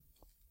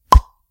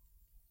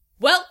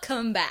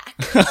Welcome back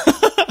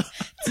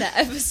to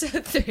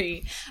episode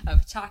 3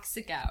 of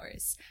Toxic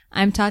Hours.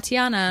 I'm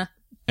Tatiana.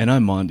 And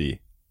I'm Mondi.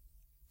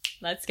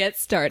 Let's get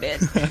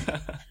started.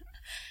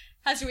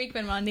 How's your week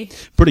been, Mondi?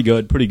 Pretty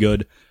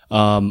good.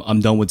 I'm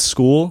done with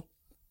school.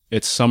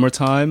 It's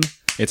summertime.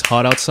 It's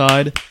hot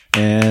outside.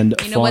 And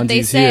you know what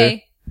they Fonzie's say?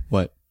 Here.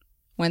 What?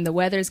 When the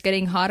weather's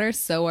getting hotter,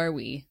 so are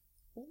we.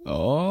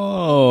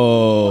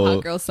 Oh.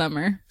 Hot girl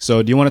summer.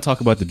 So do you want to talk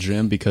about the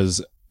gym?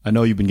 Because I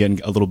know you've been getting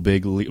a little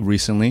big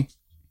recently.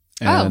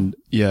 And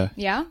Yeah?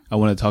 I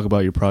want to talk about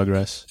your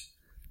progress.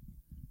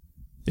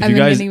 I've been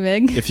getting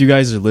big. If you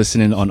guys are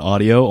listening on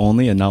audio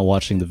only and not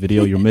watching the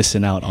video, you're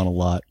missing out on a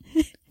lot.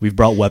 We've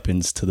brought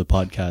weapons to the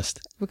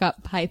podcast. We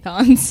got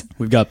pythons.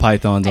 We've got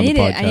pythons on the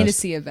podcast. I need to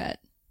see a vet.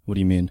 What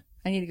do you mean?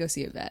 I need to go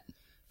see a vet.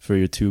 For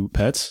your 2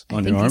 pets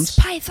on your arms?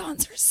 These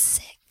pythons are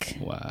sick.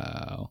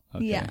 Wow.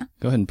 Okay. Yeah.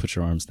 Go ahead and put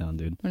your arms down,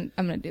 dude. I'm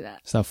gonna do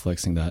that. Stop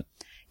flexing that.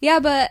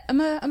 Yeah, but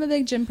I'm a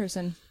big gym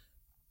person.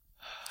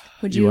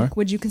 Would You are?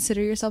 Would you consider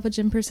yourself a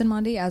gym person,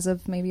 Mondi, as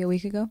of maybe a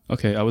week ago?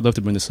 Okay, I would love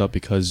to bring this up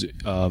because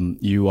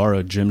you are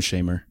a gym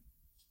shamer.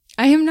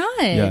 I am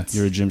not. Yeah,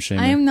 you're a gym shamer.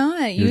 I am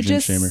not. You're a gym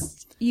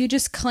shamer. You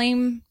just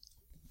claim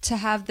to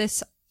have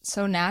this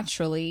so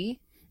naturally,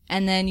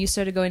 and then you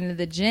started going to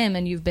the gym,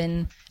 and you've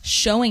been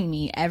showing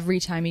me every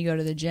time you go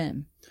to the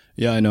gym.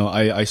 Yeah, I know.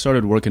 I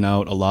started working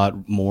out a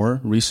lot more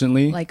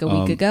recently. Like a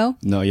week ago?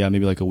 No, yeah,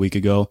 maybe like a week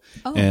ago.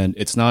 Oh. And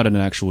it's not an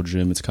actual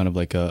gym. It's kind of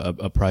like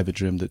a private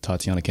gym that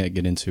Tatiana can't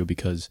get into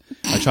because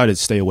I try to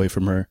stay away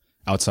from her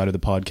outside of the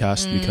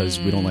podcast because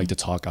we don't like to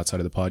talk outside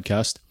of the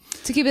podcast.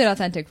 To keep it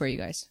authentic for you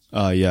guys.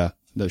 Yeah,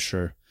 that's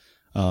sure.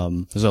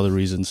 There's other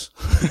reasons.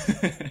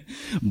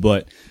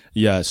 But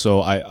yeah,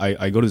 so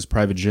I go to this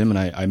private gym and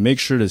I make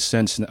sure to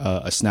send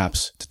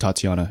snaps to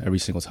Tatiana every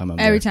single time I'm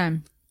there.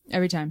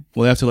 Every time.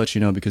 Well, I have to let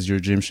you know because you're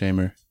a gym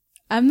shamer.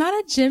 I'm not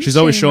a gym She's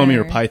always showing me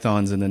her shamer.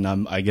 pythons and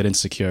then I get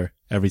insecure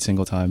every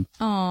single time.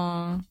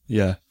 Aw.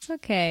 Yeah. It's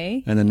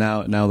okay. And then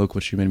now look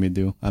what she made me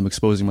do. I'm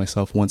exposing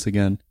myself once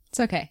again. It's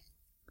okay.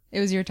 It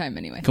was your time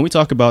anyway. Can we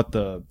talk about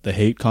the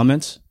hate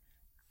comments?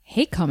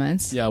 Hate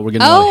comments? Yeah, we're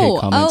getting a lot of hate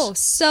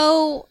comments.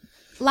 So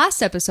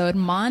last episode,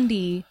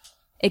 Mondi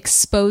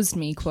exposed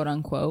me, quote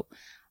unquote,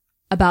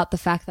 about the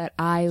fact that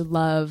I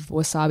love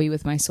wasabi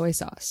with my soy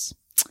sauce.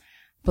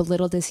 But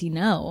little does he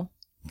know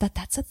that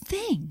that's a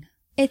thing.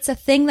 It's a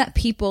thing that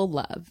people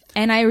love.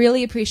 And I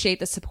really appreciate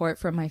the support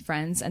from my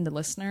friends and the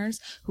listeners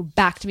who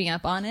backed me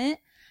up on it.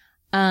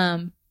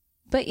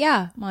 But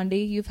yeah,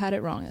 Mondi, you've had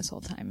it wrong this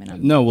whole time.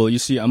 And No, well, you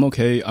see, I'm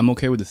okay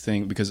with the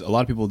thing because a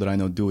lot of people that I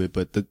know do it.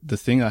 But the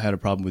thing I had a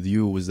problem with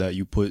you was that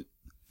you put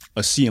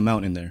a C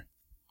amount in there.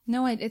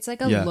 No, it's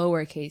like a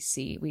lowercase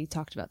c. We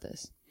talked about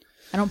this.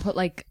 I don't put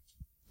like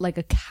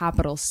a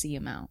capital C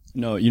amount.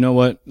 No, you know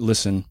what?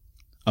 Listen,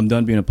 I'm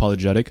done being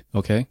apologetic,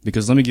 okay?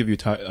 Because let me give you a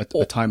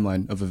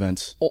timeline of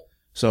events.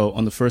 So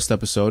on the first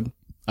episode,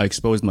 I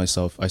exposed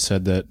myself. I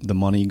said that the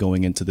money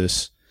going into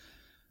this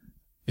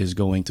is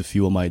going to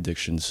fuel my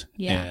addictions.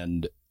 Yeah.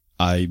 And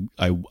I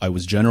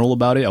was general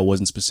about it. I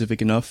wasn't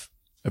specific enough.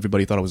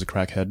 Everybody thought I was a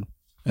crackhead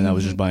and I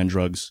was just buying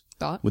drugs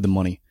with the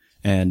money.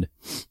 And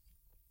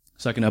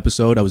second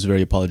episode, I was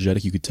very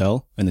apologetic, you could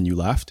tell. And then you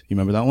laughed. You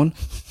remember that one?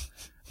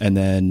 And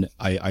then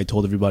I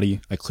told everybody,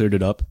 I cleared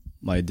it up.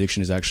 My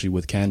addiction is actually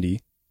with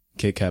candy,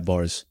 Kit Kat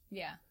bars.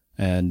 Yeah.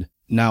 And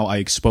now I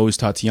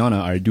exposed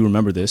Tatiana, I do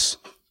remember this,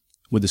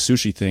 with the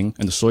sushi thing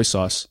and the soy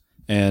sauce.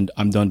 And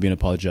I'm done being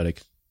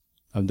apologetic.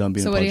 I'm done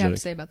being apologetic. So what do you have to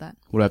say about that?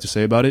 What do I have to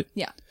say about it?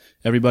 Yeah.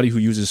 Everybody who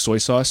uses soy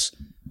sauce,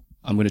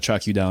 I'm going to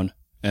track you down.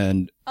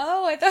 And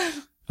Oh, I thought...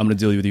 I'm going to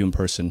deal with you in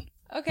person.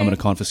 Okay. I'm going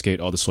to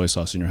confiscate all the soy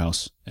sauce in your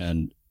house.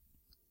 And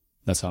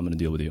that's how I'm going to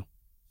deal with you.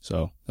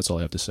 So that's all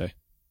I have to say.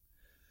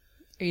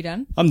 Are you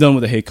done? I'm done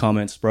with the hate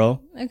comments, bro.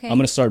 Okay. I'm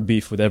going to start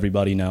beef with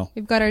everybody now.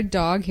 We've got our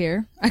dog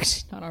here.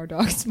 Actually, not our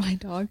dog. It's my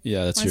dog.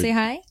 Yeah, that's Want to say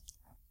hi?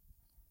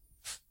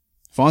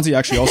 Fonzie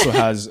actually also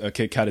has a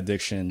Kit Kat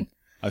addiction.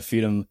 I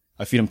feed him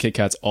Kit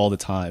Kats all the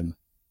time.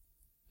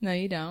 No,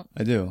 you don't.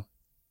 I do.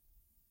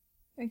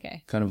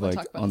 Okay. Kind of We'll like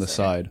talk about on the this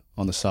later. side.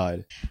 On the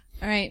side.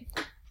 All right.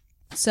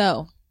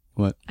 So,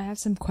 What? I have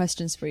some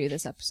questions for you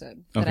this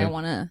episode that Okay. I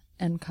want to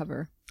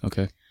uncover.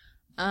 Okay.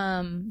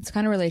 It's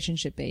kind of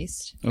relationship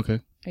based. Okay.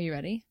 Are you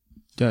ready?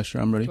 Yeah, sure.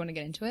 I'm Do ready. you want to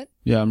get into it?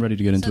 Yeah, I'm ready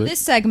to get into So it. this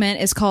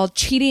segment is called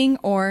Cheating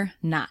or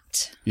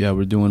Not. Yeah,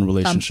 we're doing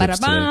relationships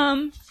today.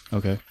 Bum-ba-da-bum.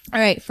 Okay. All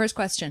right. First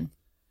question.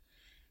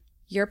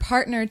 Your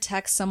partner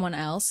texts someone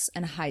else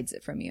and hides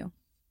it from you.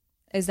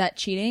 Is that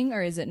cheating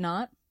or is it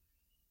not?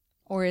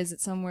 Or is it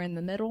somewhere in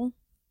the middle?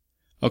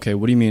 Okay,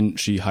 what do you mean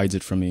she hides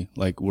it from me?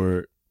 Like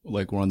we're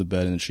on the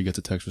bed and then she gets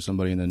a text for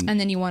somebody and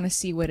then you want to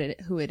see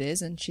who it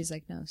is, and she's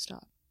like, no,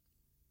 stop.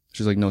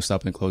 she's like, no,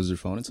 stop, and then closes her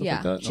phone and stuff Yeah,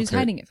 like that? she's Okay.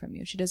 hiding it from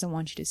you. She doesn't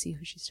want you to see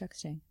who she's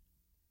texting.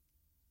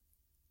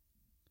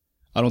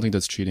 I don't think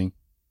that's cheating.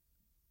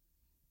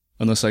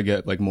 Unless I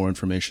get like more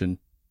information.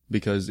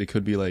 Because it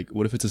could be like,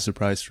 what if it's a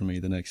surprise for me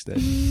the next day?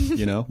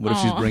 You know? What if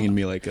she's Aw. bringing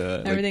me like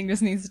a... Everything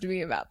just needs to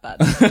be about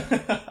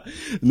that.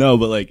 No,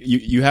 but like,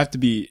 you have to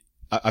be...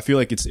 I feel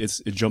like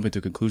it's jumping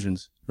to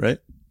conclusions, right?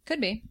 Could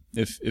be.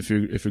 If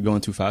you're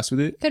going too fast with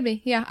it? Could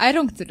be. Yeah. I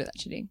don't consider that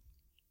cheating.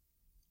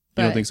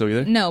 You don't think so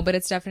either? No, but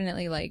it's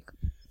definitely like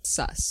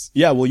sus.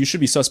 Yeah, well, you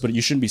should be sus, but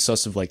you shouldn't be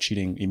sus of like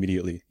cheating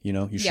immediately, you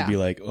know? You should be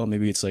like, oh,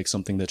 maybe it's like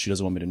something that she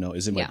doesn't want me to know.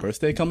 Is it my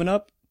birthday coming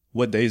up?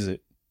 What day is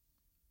it?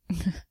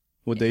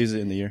 What day is it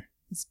in the year?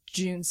 It's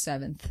June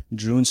 7th.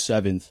 June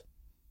 7th.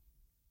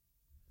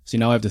 See,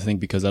 now I have to think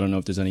because I don't know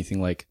if there's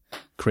anything like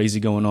crazy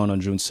going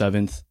on June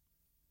 7th,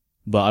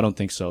 but I don't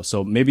think so.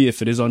 So maybe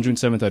if it is on June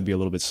 7th, I'd be a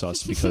little bit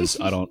sus because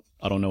I don't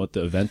know what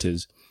the event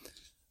is.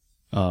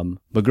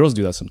 But girls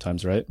do that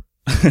sometimes, right?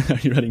 Are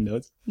you writing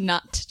notes?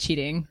 Not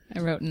cheating. I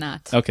wrote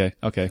not. Okay.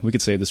 We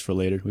could save this for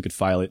later. We could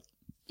file it.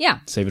 Yeah.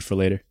 Save it for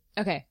later.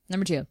 Okay.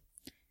 Number 2.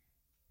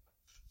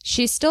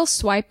 She's still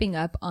swiping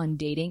up on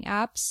dating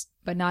apps,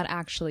 but not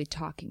actually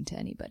talking to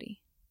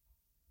anybody.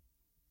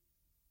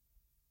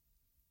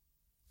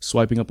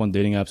 Swiping up on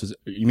dating apps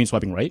you mean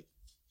swiping right?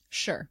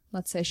 Sure.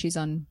 Let's say she's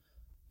on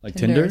like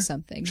Tinder or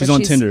something. She's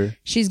on Tinder.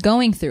 She's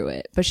going through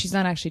it, but she's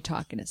not actually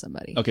talking to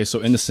somebody. Okay, so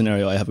in the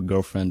scenario, I have a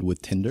girlfriend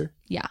with Tinder.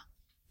 Yeah.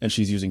 And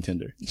she's using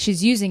Tinder.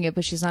 She's using it,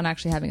 but she's not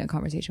actually having a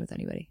conversation with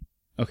anybody.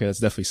 Okay, that's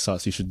definitely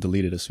sus. You should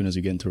delete it as soon as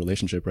you get into a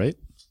relationship, right?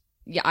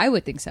 Yeah, I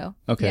would think so.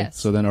 Okay, yes.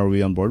 So then are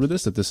we on board with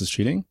this, that this is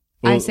cheating?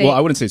 Well,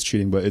 I wouldn't say it's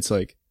cheating, but it's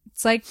like...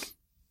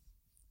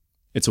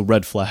 It's a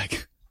red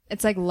flag.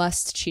 It's like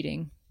lust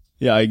cheating.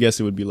 Yeah, I guess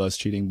it would be lust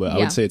cheating, but I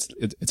would say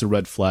it's a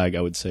red flag,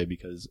 I would say,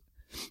 because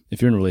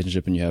if you're in a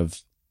relationship and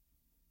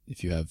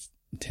if you have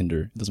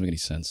Tinder, it doesn't make any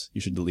sense. You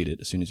should delete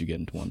it as soon as you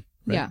get into one.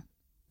 Right? Yeah.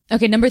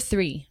 Okay, number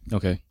 3.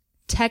 Okay.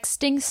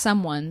 Texting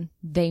someone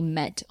they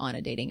met on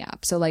a dating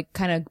app. So like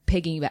kind of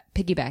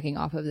piggybacking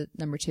off of the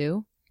number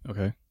 2.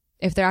 Okay.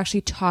 If they're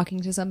actually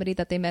talking to somebody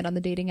that they met on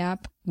the dating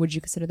app, would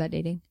you consider that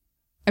dating?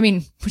 I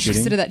mean, would you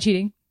consider that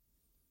cheating?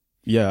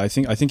 Yeah, I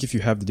think if you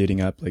have the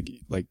dating app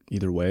like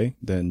either way,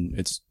 then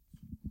it's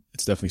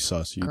definitely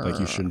sus.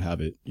 You shouldn't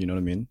have it. You know what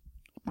I mean?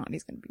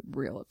 Monty's gonna be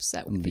real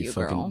upset with you,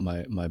 girl.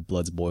 My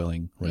blood's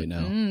boiling right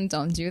now.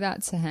 Don't do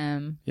that to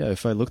him. Yeah,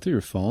 if I look through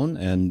your phone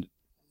and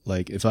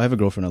like if I have a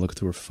girlfriend, I look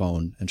through her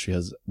phone and she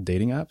has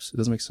dating apps, it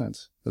doesn't make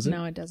sense, does it?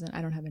 No, it doesn't.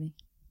 I don't have any.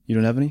 You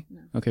don't have any?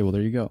 No. Okay, well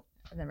there you go.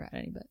 I've never had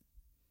any, but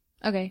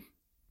okay.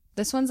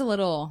 This one's a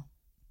little,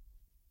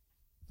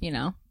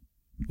 What?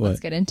 Let's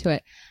get into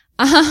it.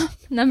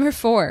 Number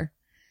 4.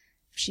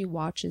 She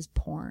watches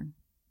porn.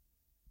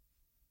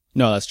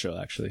 No, that's true,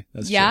 actually.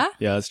 That's true. Yeah,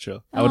 that's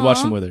true. I would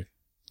watch them with her.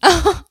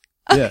 Oh,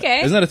 okay.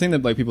 Yeah. Isn't that a thing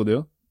that like people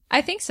do?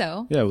 I think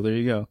so. Yeah, well there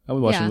you go. I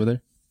would watch them with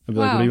her. I'd be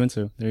like, what are you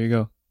into? There you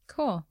go.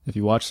 Cool. If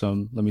you watch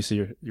some, let me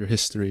see your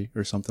history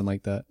or something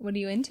like that. What are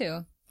you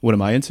into? What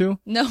am I into?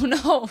 No.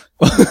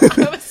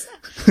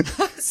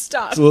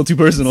 Stop. It's a little too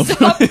personal.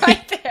 Stop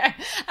right there.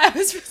 I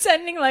was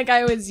pretending like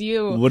I was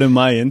you. What am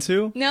I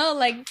into? No,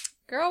 like,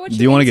 girl, what do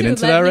you want to get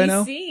into that right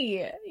now?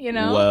 See, you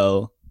know?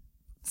 Well.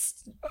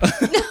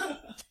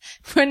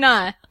 We're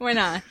not.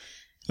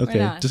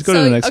 Okay, just go to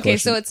the next question. Okay,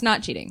 so it's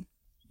not cheating.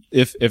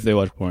 If they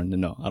watch porn,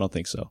 then no, I don't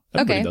think so.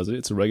 Everybody does it.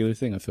 It's a regular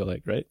thing, I feel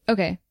like, right?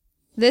 Okay.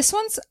 This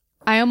one's,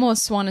 I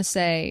almost want to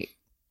say,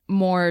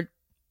 more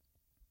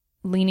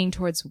leaning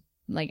towards,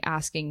 like,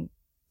 asking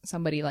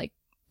somebody, like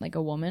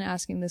a woman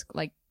asking this,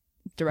 like,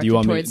 directed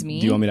towards me.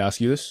 Do you want me to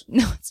ask you this?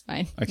 No, it's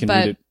fine. I can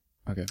read it.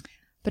 Okay.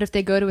 But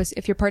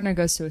if your partner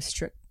goes to a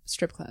strip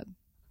club.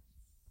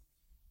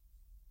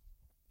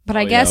 But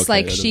I guess,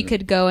 like, she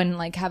could go and,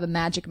 like, have a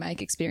Magic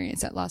Mike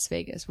experience at Las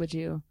Vegas, would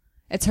you?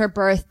 It's her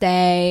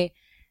birthday.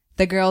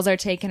 The girls are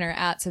taking her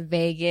out to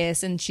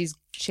Vegas, and she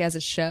has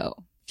a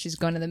show. She's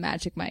going to the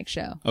Magic Mike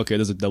show. Okay,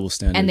 there's a double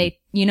standard. And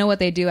you know what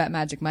they do at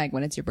Magic Mike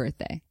when it's your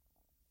birthday?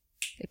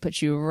 They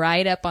put you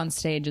right up on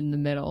stage in the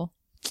middle.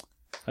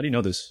 How do you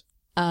know this?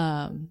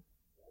 Doesn't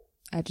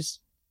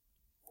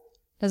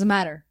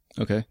matter.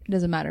 Okay. It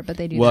doesn't matter, but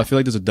they do. Well, I feel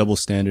like there's a double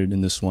standard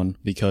in this one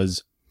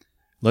because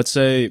let's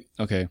say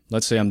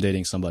I'm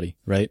dating somebody,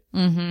 right?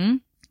 Mm-hmm.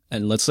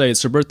 And let's say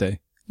it's her birthday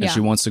and she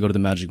wants to go to the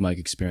Magic Mike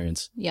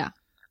experience. Yeah.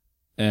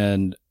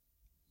 And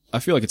I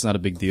feel like it's not a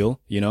big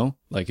deal, you know?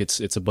 Like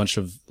it's a bunch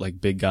of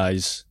like big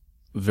guys,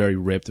 very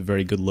ripped,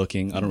 very good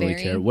looking. I don't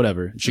really care.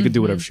 Whatever. She could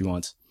do whatever she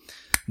wants.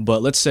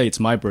 But let's say it's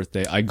my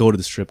birthday. I go to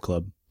the strip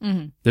club.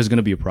 Mm-hmm. There's going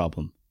to be a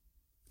problem.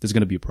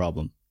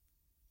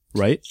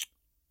 Right?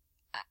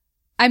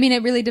 I mean,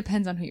 it really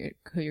depends on who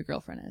your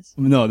girlfriend is.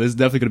 No, there's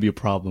definitely going to be a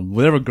problem.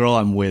 Whatever girl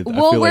I'm with,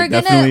 well, I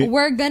feel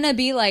we're gonna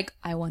be like,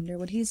 I wonder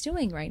what he's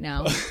doing right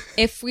now.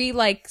 If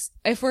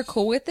we're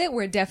cool with it,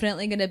 we're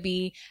definitely gonna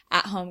be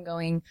at home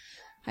going,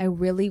 I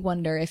really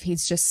wonder if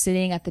he's just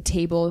sitting at the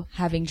table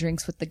having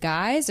drinks with the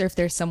guys or if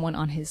there's someone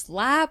on his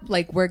lap.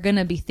 Like, we're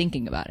gonna be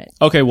thinking about it.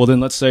 Okay, well then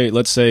let's say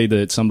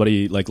that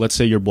somebody, like, let's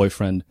say your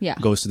boyfriend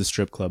goes to the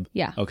strip club.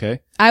 Yeah.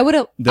 Okay? I would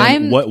have,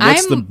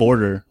 what's the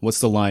border?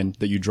 What's the line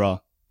that you draw?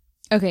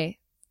 Okay.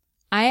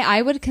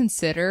 I would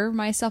consider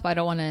myself, I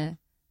don't want to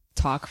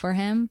talk for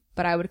him,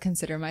 but I would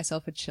consider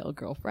myself a chill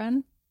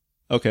girlfriend.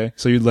 Okay.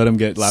 So you'd let him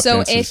get lap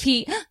dances. So if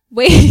he,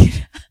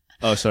 wait,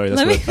 Oh, sorry.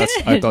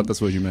 I thought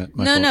that's what you meant.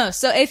 My fault. No.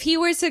 So if he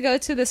were to go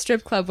to the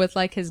strip club with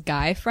like his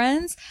guy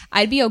friends,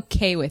 I'd be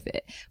okay with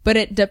it. But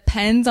it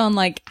depends on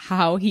like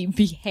how he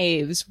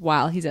behaves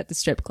while he's at the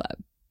strip club.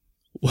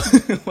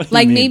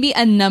 Like maybe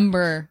a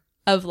number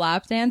of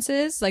lap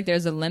dances, like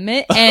there's a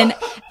limit,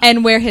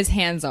 and where his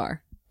hands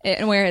are.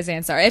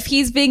 If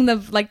he's being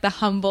the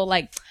humble,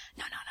 like,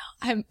 no,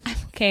 I'm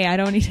okay. I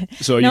don't need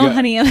to. So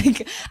honey,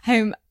 like,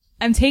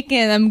 I'm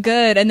taking, I'm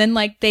good. And then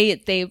like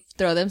they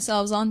throw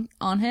themselves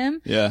on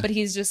him. Yeah. But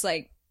he's just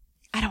like,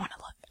 I don't want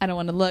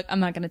to look. I'm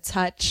not going to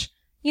touch,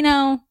 you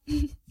know.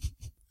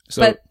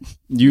 So but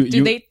do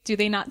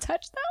they not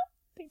touch though?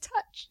 They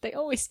touch. They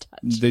always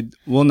touch.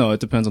 Well, no, it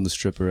depends on the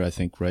stripper, I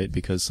think, right?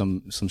 Because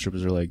some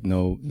strippers are like,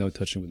 no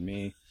touching with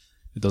me.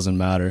 It doesn't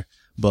matter.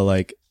 But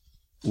like,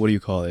 what do you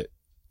call it?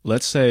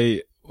 Let's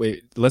get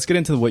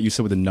into what you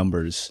said with the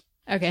numbers.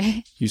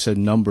 Okay. You said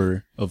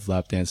number of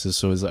lap dances.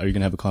 So are you going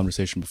to have a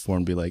conversation before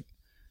and be like,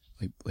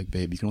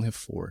 babe, you can only have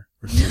 4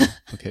 or 3.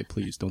 Okay,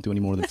 please don't do any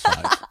more than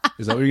 5.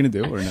 Is that what you're going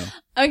to do or no?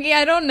 Okay.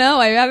 I don't know.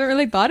 I haven't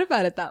really thought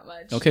about it that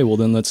much. Okay. Well,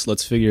 then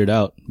let's figure it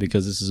out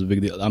because this is a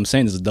big deal. I'm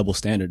saying this is a double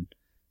standard.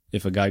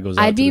 If a guy goes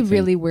out I'd be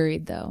really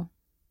worried though.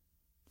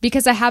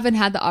 Because I haven't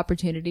had the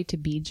opportunity to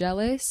be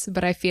jealous,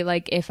 but I feel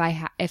like if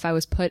I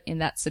was put in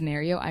that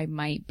scenario, I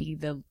might be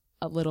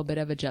a little bit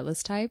of a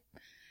jealous type.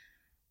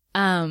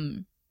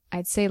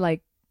 I'd say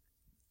like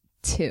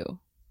 2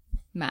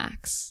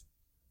 max.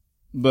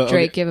 But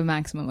Drake give a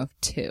maximum of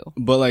 2.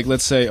 But like,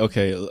 let's say,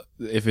 okay,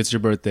 if it's your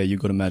birthday, you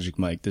go to Magic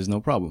Mike, there's no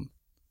problem.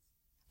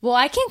 Well,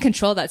 I can't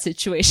control that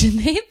situation.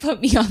 They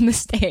put me on the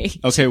stage.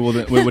 Okay, well,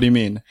 then, what do you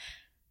mean?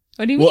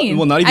 What do you mean?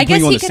 Well, not even putting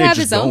you on the stage, I guess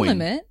he could have his own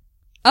limit.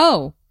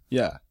 Oh.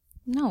 Yeah.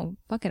 No,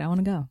 fuck it. I want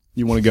to go.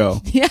 You want to go?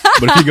 Yeah.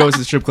 But if he goes to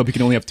the strip club, he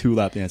can only have 2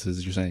 lap dances,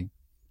 as you're saying.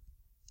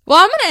 Well,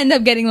 I'm going to end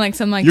up getting like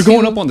some like You're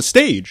going up on the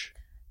stage.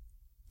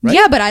 Right?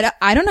 Yeah, but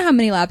I don't know how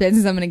many lap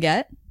dances I'm going to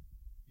get.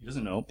 He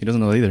doesn't know. He doesn't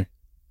know either.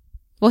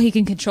 Well, he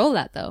can control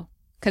that though.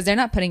 Because they're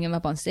not putting him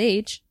up on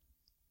stage.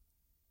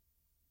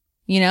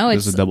 You know,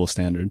 There's a double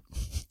standard.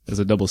 There's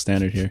a double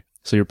standard here.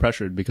 So you're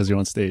pressured because you're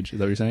on stage. Is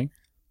that what you're saying?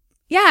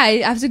 Yeah, I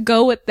have to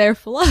go with their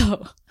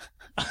flow.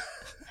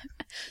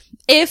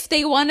 If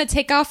they want to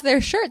take off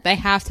their shirt, they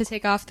have to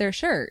take off their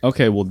shirt.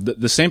 Okay, well,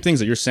 the same things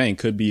that you're saying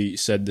could be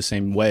said the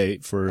same way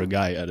for a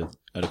guy at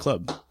a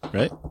club,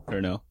 right? Or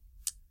no?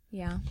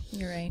 Yeah,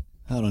 you're right.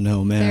 I don't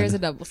know, man. There's a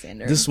double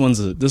standard. This one's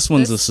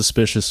a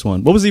suspicious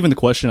one. What was even the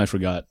question? I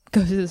forgot.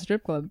 Go to the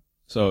strip club.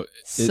 So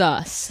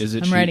sus.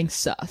 I'm writing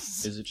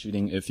sus. Is it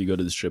cheating if you go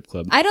to the strip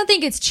club? I don't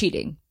think it's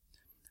cheating.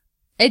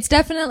 It's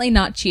definitely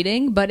not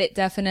cheating, but it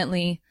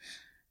definitely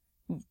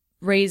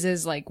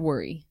raises like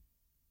worry.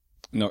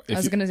 No, I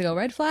was gonna go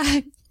red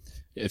flag.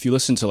 If you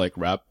listen to like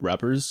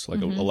rappers,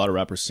 like a lot of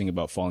rappers sing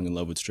about falling in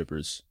love with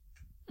strippers.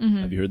 Mm-hmm.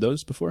 Have you heard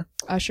those before?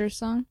 Usher's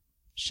song,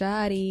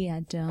 "Shawty,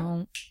 I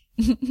don't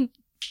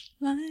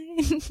mind."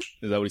 Is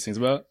that what he sings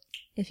about?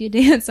 If you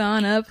dance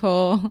on a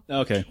pole.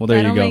 Okay, well there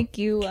you go. That'll make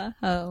you a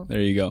hoe.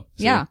 There you go.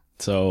 Yeah.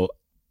 So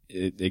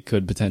it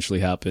could potentially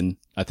happen.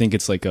 I think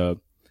it's like a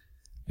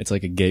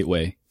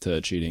gateway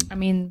to cheating. I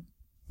mean,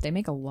 they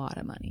make a lot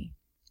of money.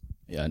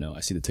 Yeah, I know. I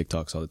see the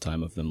TikToks all the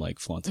time of them like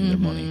flaunting their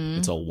money.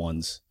 It's all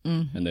ones,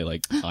 and they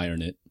like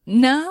iron it.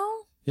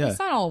 No, yeah, it's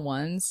not all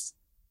ones.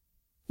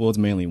 Well, it's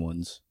mainly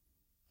ones.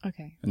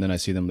 Okay. And then I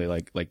see them. They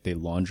like they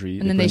laundry,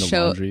 and then they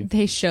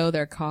show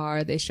their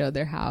car, they show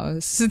their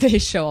house, they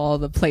show all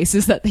the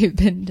places that they've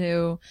been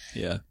to.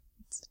 Yeah,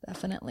 it's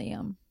definitely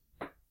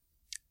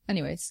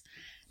Anyways,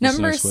 what's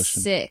number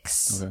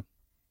 6. Okay.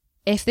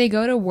 If they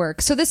go to work,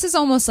 so this is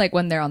almost like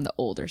when they're on the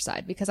older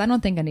side, because I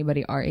don't think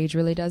anybody our age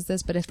really does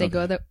this. But if they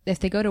go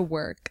to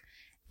work,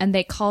 and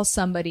they call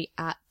somebody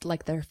at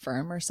like their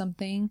firm or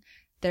something,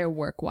 their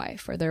work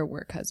wife or their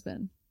work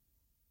husband,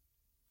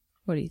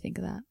 what do you think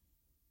of that?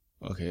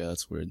 Okay, yeah,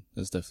 that's weird.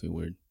 That's definitely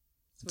weird.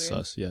 It's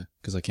sus, yeah,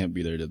 because I can't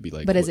be there to be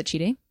like. But is it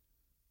cheating?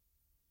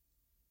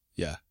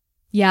 Yeah.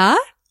 Yeah.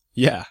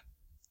 Yeah,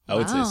 I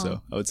would say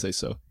so. I would say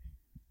so.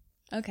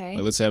 Okay.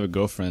 Like, let's say I have a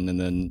girlfriend, and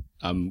then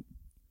I'm.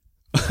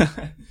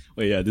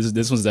 Wait, yeah,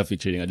 this one's definitely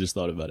cheating. I just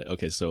thought about it.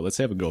 Okay, so let's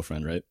say I have a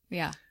girlfriend, right?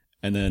 Yeah.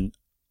 And then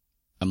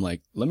I'm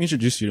like, let me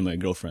introduce you to my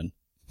girlfriend,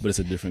 but it's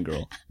a different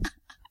girl.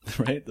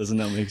 Right? Doesn't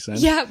that make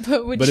sense? Yeah,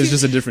 but it's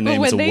just a different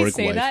name. It's a work wife. Would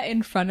they say that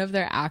in front of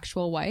their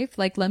actual wife?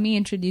 Like, let me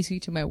introduce you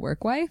to my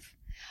work wife?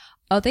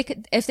 Oh, they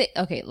could,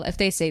 if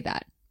they say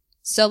that.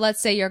 So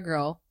let's say your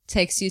girl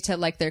takes you to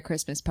like their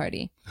Christmas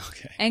party.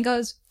 Okay. And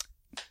goes,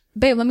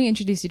 babe, let me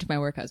introduce you to my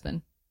work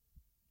husband.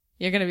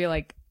 You're going to be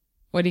like,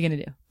 what are you going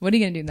to do? What are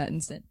you going to do in that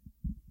instant?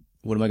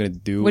 What am I going to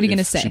do? What are you going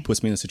to say? She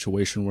puts me in a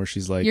situation where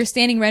she's like... You're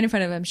standing right in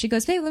front of him. She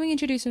goes, babe, let me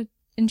introduce you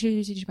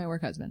to my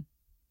work husband.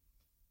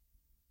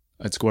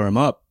 I'd square him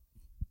up.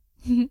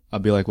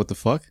 I'd be like, what the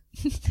fuck?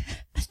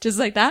 Just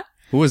like that?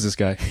 Who is this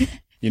guy?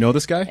 You know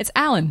this guy? It's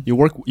Alan. You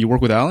work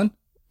with Alan?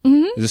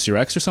 Mm-hmm. Is this your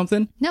ex or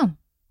something? No.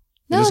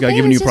 Is this guy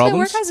giving you problems? My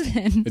work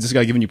husband. Is this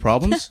guy giving you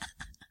problems?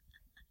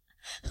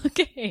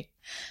 Okay.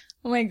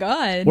 Oh my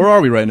god. Where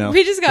are we right now?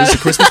 We just got... Is this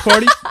a Christmas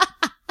party?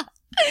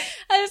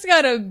 I just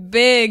got a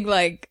big,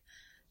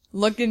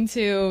 look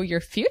into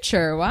your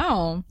future.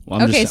 Wow.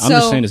 Well, I'm just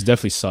saying it's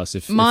definitely sus.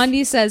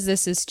 Mondi says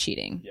this is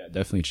cheating. Yeah,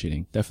 definitely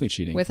cheating. Definitely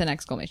cheating. With an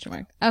exclamation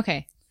mark.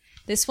 Okay.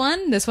 This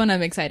one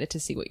I'm excited to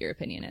see what your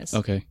opinion is.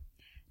 Okay.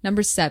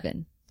 Number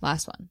 7.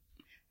 Last one.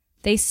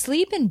 They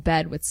sleep in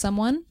bed with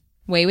someone.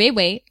 Wait,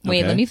 Okay.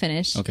 let me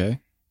finish.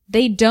 Okay.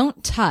 They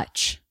don't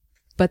touch,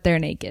 but they're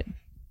naked.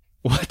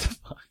 What the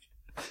fuck?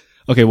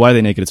 Okay, why are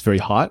they naked? It's very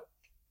hot?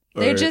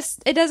 They're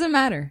just, it doesn't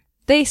matter.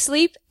 They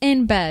sleep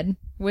in bed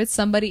with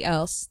somebody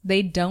else.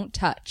 They don't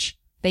touch.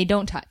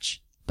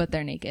 But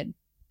they're naked.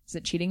 Is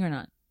it cheating or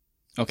not?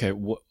 Okay,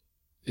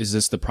 is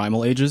this the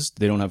primal ages?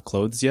 They don't have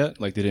clothes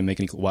yet? Like they didn't make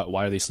any,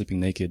 why are they sleeping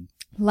naked?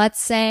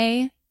 Let's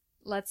say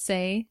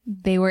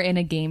they were in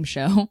a game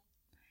show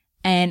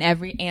and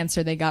every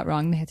answer they got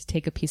wrong, they had to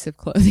take a piece of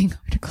clothing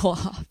article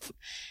off.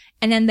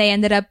 And then they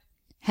ended up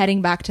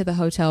heading back to the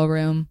hotel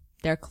room.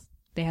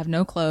 They have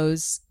no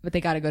clothes, but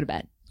they got to go to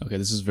bed. Okay,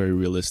 this is a very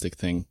realistic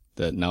thing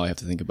that now I have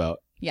to think about.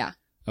 Yeah.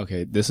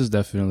 Okay, this is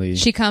definitely...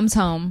 She comes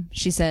home.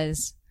 She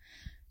says,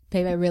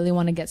 babe, I really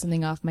want to get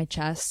something off my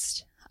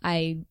chest.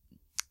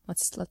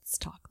 Let's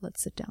talk.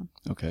 Let's sit down.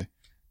 Okay.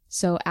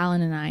 So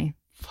Alan and I...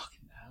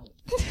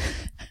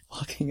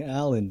 Fucking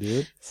Alan,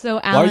 dude. So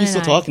Alan Why are you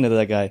still talking to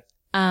that guy?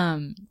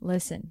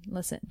 Listen.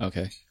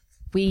 Okay.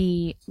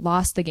 We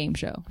lost the game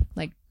show.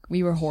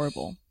 We were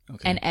horrible.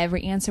 Okay. And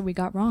every answer we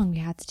got wrong, we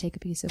had to take a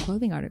piece of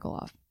clothing article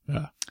off.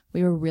 Yeah.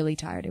 We were really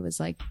tired. It was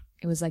like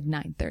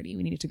 9:30.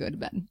 We needed to go to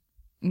bed.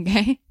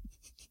 Okay?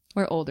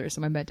 We're older,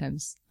 so my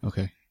bedtime's...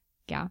 Okay.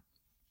 Yeah.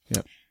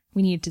 Yep.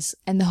 We needed to...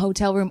 And the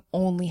hotel room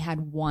only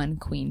had one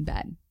queen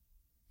bed.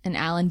 And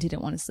Alan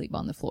didn't want to sleep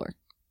on the floor.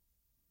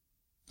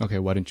 Okay,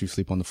 why didn't you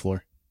sleep on the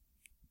floor?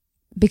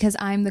 Because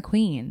I'm the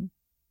queen.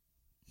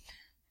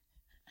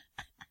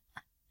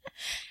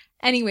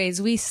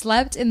 Anyways, we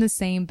slept in the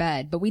same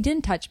bed, but we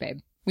didn't touch, babe.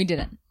 We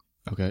didn't.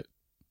 Okay.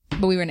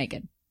 But we were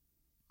naked.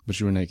 But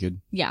you were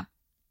naked. Yeah.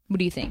 What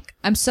do you think?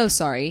 I'm so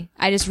sorry.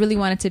 I just really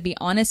wanted to be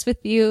honest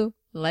with you,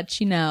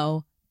 let you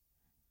know.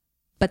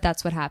 But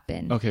that's what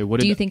happened. Okay,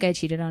 do you think I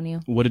cheated on you?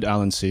 What did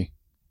Alan see?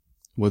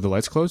 Were the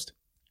lights closed?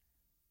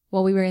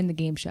 Well, we were in the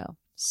game show,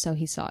 so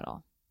he saw it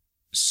all.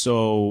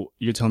 So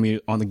you're telling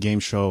me on the game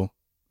show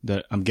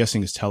that I'm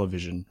guessing is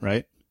television,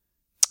 right?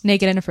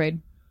 Naked and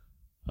Afraid.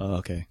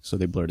 Okay, so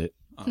they blurred it.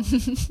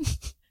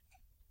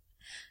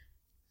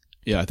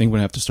 Yeah, I think we're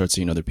gonna have to start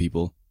seeing other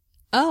people.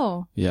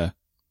 Oh. Yeah.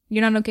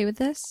 You're not okay with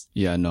this?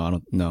 Yeah, no, I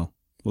don't. No.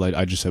 Well,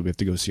 I just said we have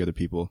to go see other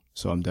people,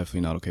 so I'm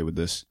definitely not okay with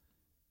this.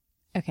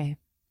 Okay.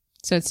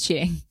 So it's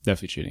cheating.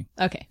 Definitely cheating.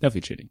 Okay.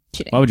 Definitely cheating.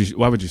 Cheating.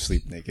 Why would you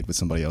sleep naked with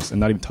somebody else and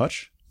not even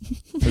touch?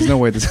 There's no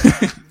way this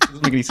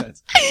doesn't make any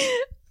sense.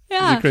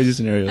 Yeah. These are crazy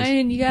scenarios. I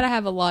mean, you gotta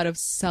have a lot of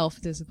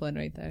self-discipline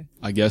right there.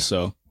 I guess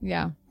so.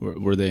 Yeah.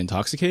 Were they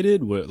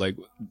intoxicated?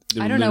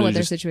 I don't know what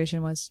their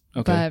situation was.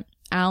 Okay. But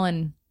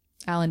Alan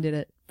did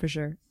it for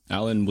sure.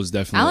 Alan was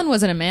definitely... Alan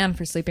wasn't a man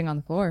for sleeping on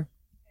the floor.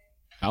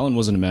 Alan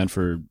wasn't a man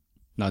for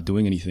not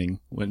doing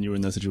anything when you were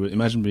in that situation.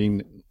 Imagine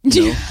being, in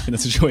that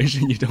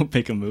situation, you don't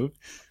make a move.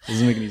 It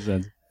doesn't make any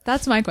sense.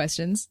 That's my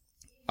questions.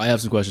 I have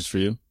some questions for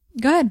you.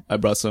 Go ahead. I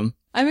brought some.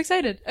 I'm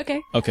excited.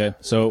 Okay. Okay.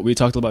 So we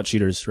talked about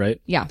cheaters,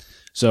 right? Yeah.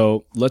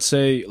 So let's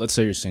say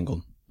you're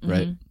single,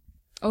 right?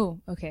 Mm-hmm.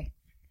 Oh, okay.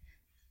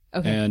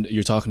 Okay. And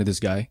you're talking to this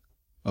guy.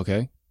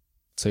 Okay.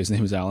 Say his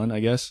name is Alan, I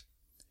guess.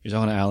 You're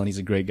talking to Alan. He's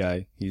a great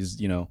guy.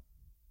 He's,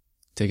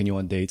 taking you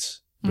on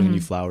dates, bringing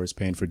you flowers,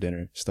 paying for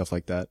dinner, stuff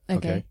like that.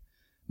 Okay.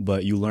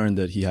 But you learn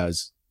that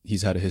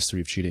he's had a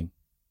history of cheating.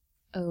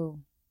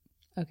 Oh.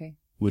 Okay.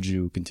 Would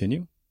you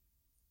continue?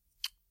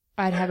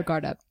 I'd have a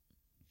guard up.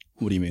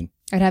 What do you mean?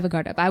 I'd have a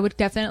guard up. I would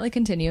definitely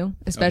continue,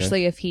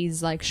 especially if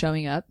he's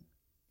showing up.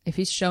 If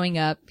he's showing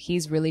up,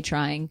 he's really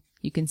trying.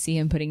 You can see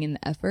him putting in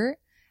the effort.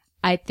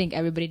 I think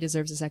everybody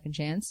deserves a second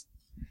chance.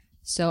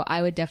 So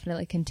I would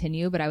definitely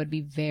continue, but I would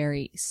be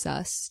very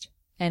sussed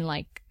and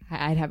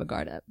I'd have a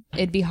guard up.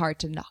 It'd be hard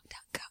to knock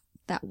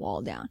that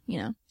wall down,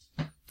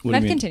 But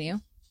I'd continue.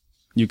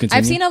 You continue?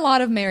 I've seen a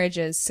lot of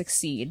marriages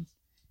succeed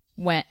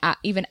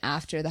even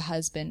after the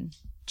husband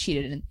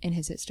cheated in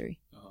his history.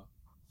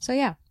 So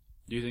yeah.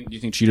 Do you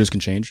think cheaters can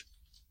change?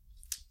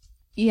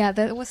 Yeah.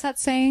 What's that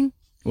saying?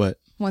 What?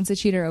 Once a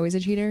cheater, always a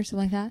cheater,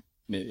 something like that.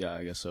 Yeah,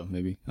 I guess so.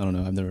 Maybe. I don't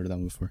know. I've never heard of that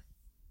one before.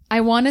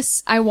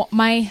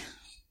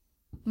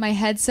 My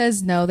head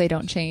says no, they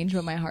don't change,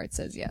 but my heart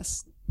says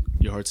yes.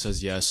 Your heart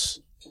says yes.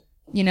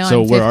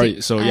 So where are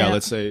you? So yeah,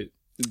 let's say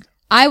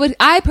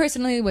I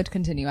personally would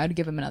continue. I'd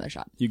give him another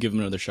shot. You give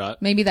him another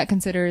shot? Maybe that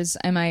considers,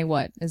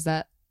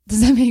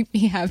 does that make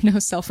me have no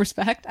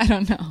self-respect? I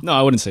don't know. No,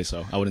 I wouldn't say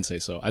so.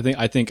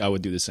 I think I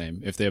would do the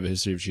same. If they have a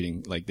history of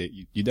cheating,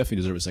 you definitely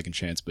deserve a second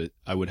chance, but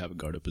I would have a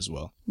guard up as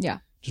well. Yeah.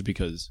 Just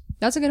because.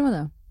 That's a good one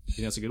though. You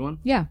think that's a good one?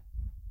 Yeah.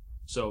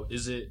 So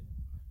is it,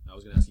 I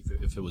was going to ask you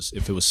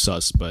if it was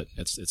sus, but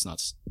it's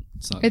not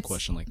a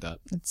question like that.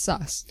 It's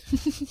sus.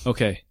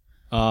 Okay.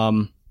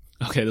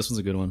 Okay, this one's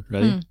a good one.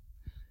 Ready?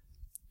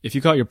 If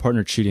you caught your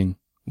partner cheating,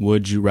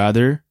 would you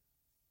rather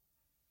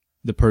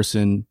the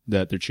person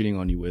that they're cheating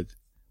on you with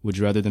Would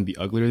you rather them be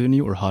uglier than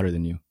you or hotter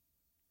than you?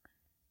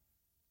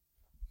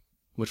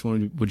 Which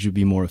one would you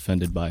be more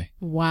offended by?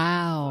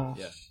 Wow.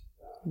 Yeah.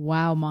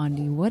 Wow,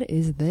 Mondi, what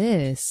is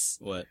this?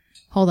 What?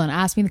 Hold on,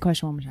 ask me the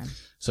question one more time.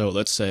 So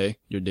let's say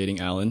you're dating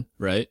Alan,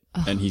 right?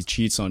 And he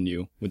cheats on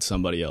you with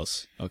somebody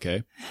else,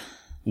 okay?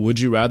 Would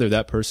you rather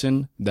that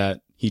person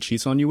that he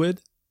cheats on you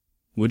with,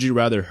 would you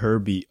rather her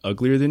be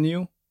uglier than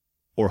you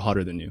or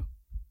hotter than you?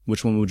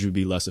 Which one would you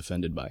be less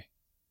offended by?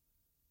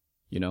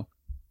 You know?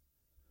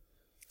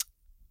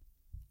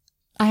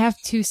 I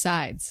have two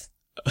sides.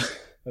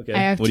 Okay. I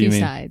have What do you two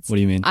mean? sides. What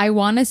do you mean? I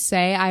want to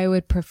say I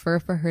would prefer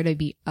for her to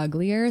be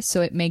uglier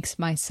so it makes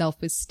my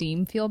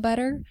self-esteem feel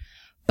better.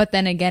 But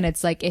then again,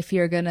 it's like if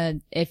you're gonna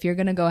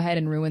go ahead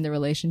and ruin the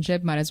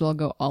relationship, might as well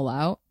go all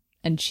out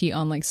and cheat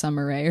on like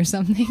Summer Rae or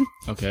something.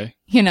 Okay.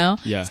 You know?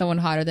 Yeah. Someone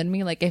hotter than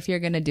me. Like if you're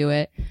gonna do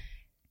it,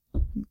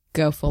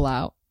 go full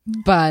out.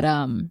 But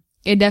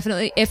it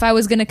definitely, if I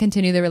was gonna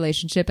continue the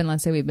relationship and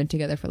let's say we've been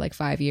together for like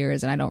 5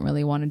 years and I don't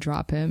really want to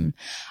drop him.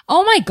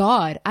 Oh my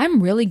God,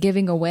 I'm really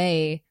giving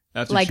away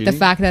After like cheating? the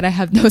fact that I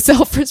have no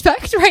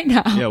self-respect right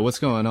now. Yeah, what's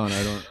going on?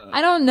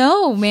 I don't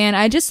know, man.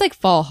 I just like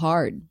fall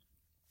hard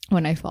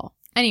when I fall.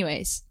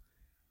 Anyways,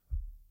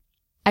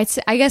 I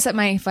guess that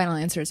my final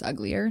answer is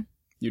uglier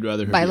You'd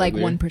rather her by be like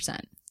uglier? 1%.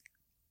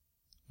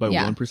 By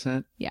Yeah.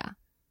 1%? Yeah.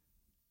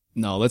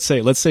 No, let's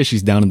say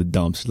she's down in the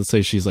dumps. Let's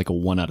say she's like a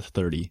 1 out of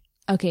 30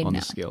 Okay, on no.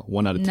 the scale.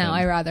 1 out of 10. No,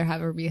 I'd rather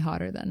have her be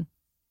hotter than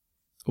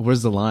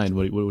Where's the line?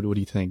 What do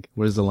you think?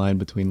 Where's the line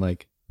between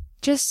like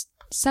just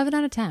 7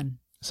 out of 10.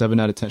 7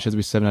 out of 10? She has to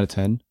be 7 out of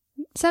 10?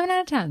 7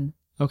 out of 10.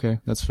 Okay,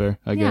 that's fair,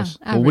 I Yeah, guess.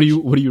 Well, what do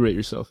average. you rate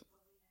yourself?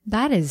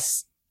 That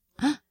is,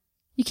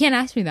 you can't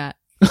ask me that.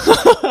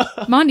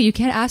 Mondi, you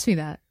can't ask me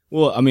that.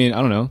 Well, I mean,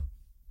 I don't know.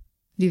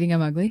 Do you think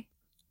I'm ugly?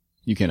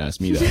 You can't ask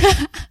me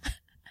that.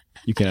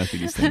 You can't ask me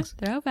these things.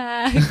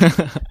 Throwback.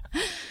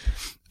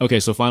 Okay,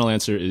 so final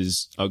answer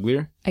is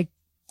uglier? I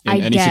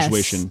In any guess.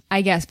 situation.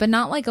 I guess, but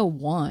not like a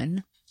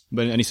 1.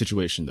 But in any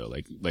situation though,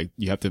 like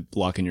you have to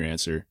lock in your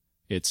answer.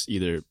 It's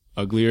either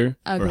uglier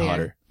or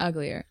hotter.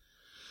 Uglier.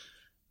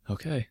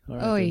 Okay. All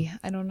right. Oy,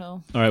 I don't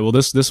know. All right. Well,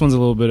 this one's a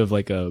little bit of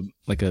like a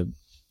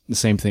the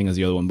same thing as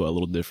the other one, but a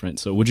little different.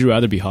 So, would you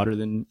rather be hotter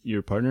than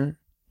your partner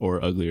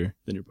or uglier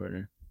than your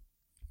partner?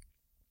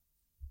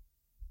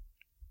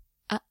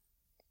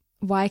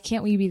 Why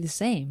can't we be the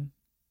same?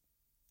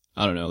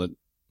 I don't know.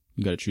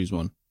 You got to choose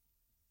one.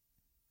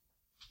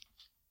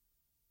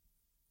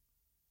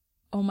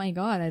 Oh my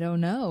God, I don't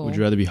know. Would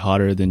you rather be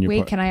hotter than your Wait,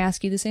 partner? can I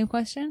ask you the same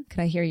question?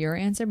 Can I hear your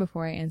answer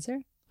before I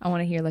answer? I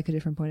want to hear like a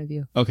different point of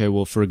view. Okay.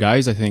 Well, for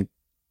guys, I think,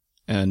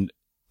 and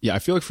yeah, I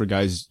feel like for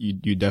guys,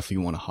 you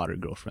definitely want a hotter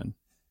girlfriend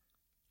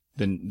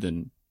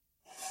than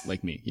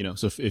like me, you know?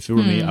 So if it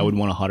were me, I would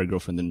want a hotter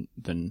girlfriend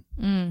than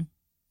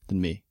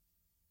me,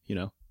 you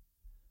know?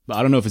 But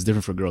I don't know if it's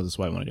different for girls. That's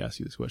why I wanted to ask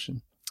you this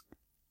question.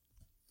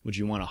 Would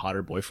you want a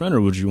hotter boyfriend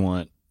or would you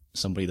want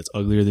somebody that's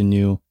uglier than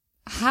you?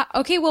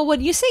 Okay, well, when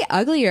you say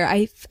uglier,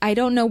 I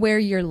don't know where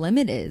your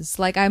limit is.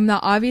 Like, I'm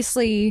not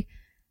obviously.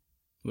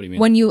 What do you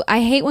mean?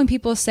 I hate when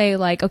people say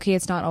like, okay,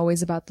 it's not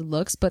always about the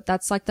looks, but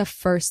that's like the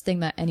first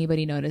thing that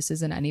anybody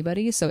notices in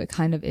anybody. So it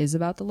kind of is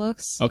about the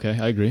looks. Okay,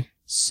 I agree.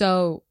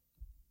 So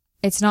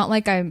it's not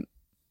like I'm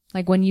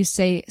like when you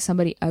say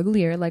somebody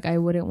uglier, like I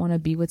wouldn't want to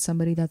be with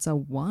somebody that's a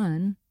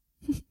 1.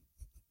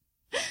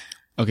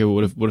 Okay,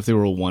 well, what if they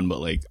were a 1, but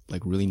like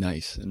really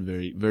nice and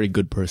very, very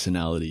good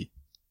personality?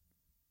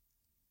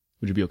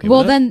 Would you be okay Well,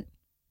 with that? then,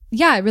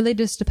 yeah, it really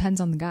just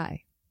depends on the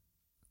guy.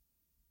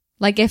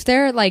 Like if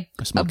they're like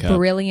I smell a cap.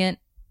 brilliant,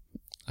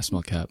 I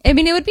smell cap. I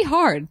mean, it would be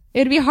hard. It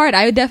would be hard.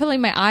 I would definitely,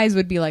 my eyes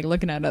would be like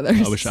looking at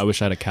others. I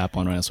wish I had a cap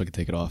on right now so I could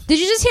take it off. Did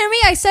you just hear me?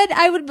 I said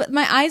I would,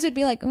 my eyes would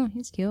be like, oh,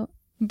 he's cute.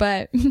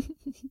 But,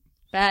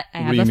 but I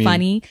What have do you a mean?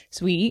 funny,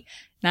 sweet,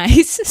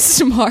 nice,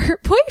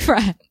 smart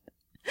boyfriend.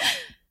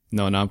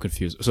 No, now I'm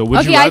confused. So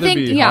would you Okay, rather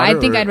be hotter I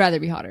think or- I'd rather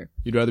be hotter.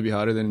 You'd rather be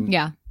hotter than...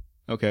 Yeah.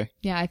 Okay.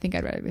 Yeah, I think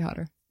I'd rather be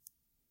hotter.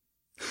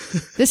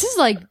 This is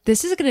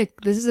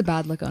a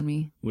bad look on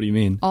me. What do you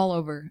mean? All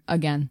over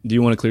again. Do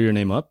you want to clear your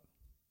name up?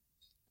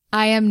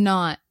 I am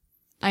not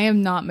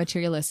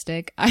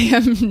materialistic. I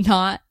am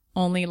not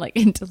only like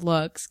into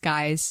looks,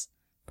 guys.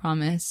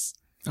 Promise.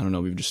 I don't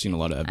know. We've just seen a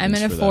lot of evidence I'm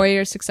in a for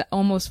that.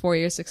 almost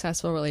 4-year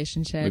successful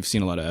relationship. We've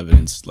seen a lot of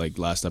evidence. Like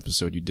last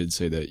episode, you did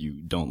say that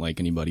you don't like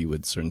anybody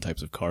with certain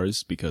types of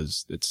cars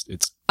because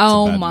it's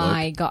Oh a bad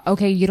my look. God.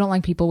 Okay, you don't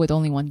like people with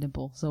only one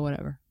dimple, so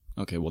whatever.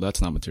 Okay, well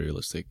that's not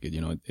materialistic.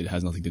 It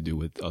has nothing to do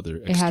with other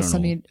It has external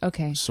something.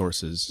 Okay.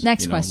 sources.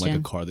 Next like question.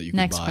 a car that you can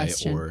Next buy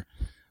question. or.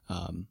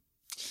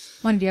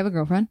 Wanda, do you have a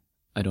girlfriend?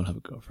 I don't have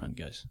a girlfriend,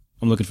 guys.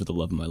 I'm looking for the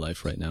love of my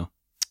life right now.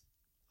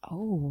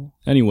 Oh.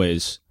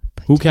 Anyways,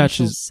 who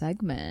Potential catches?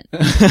 segment?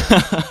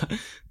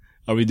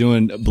 Are we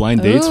doing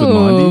blind dates with Ooh,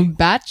 Mondi?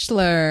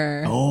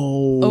 Bachelor.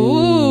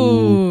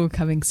 Oh. Ooh,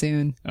 coming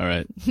soon. All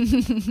right.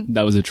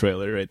 That was a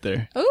trailer right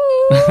there. Ooh.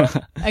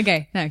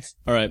 Okay, next.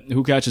 All right.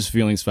 Who catches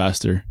feelings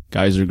faster,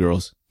 guys or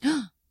girls?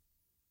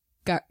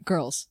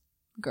 Girls.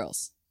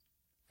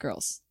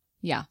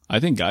 Yeah. I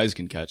think guys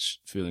can catch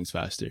feelings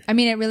faster. I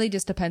mean, it really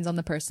just depends on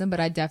the person, but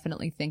I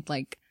definitely think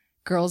like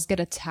girls get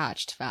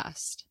attached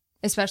fast.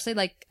 Especially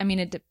like, I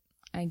mean,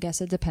 I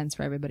guess it depends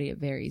for everybody. It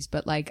varies.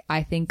 But like,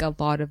 I think a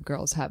lot of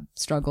girls have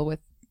struggle with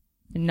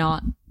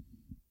not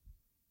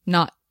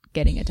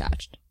getting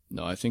attached.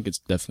 No, I think it's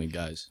definitely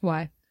guys.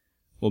 Why?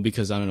 Well,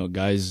 because I don't know,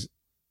 guys,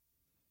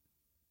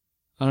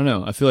 I don't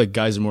know. I feel like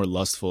guys are more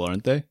lustful,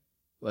 aren't they?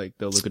 Like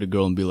they'll look at a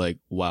girl and be like,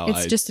 wow.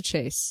 It's just a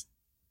chase.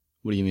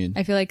 What do you mean?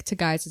 I feel like to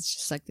guys, it's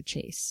just like the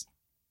chase.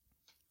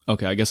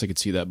 Okay, I guess I could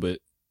see that, but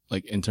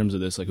like in terms of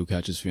this, like who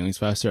catches feelings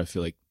faster, I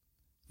feel like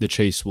the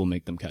chase will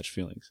make them catch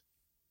feelings.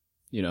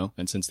 You know?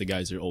 And since the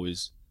guys are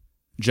always,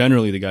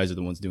 generally the guys are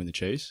the ones doing the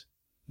chase,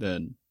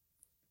 then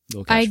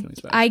they'll catch feelings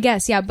faster. I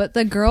guess, yeah, but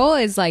the girl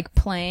is like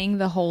playing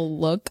the whole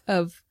look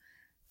of,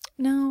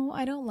 no,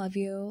 I don't love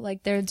you.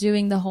 Like they're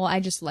doing the whole I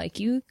just like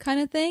you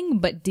kind of thing,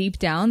 but deep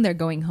down they're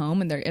going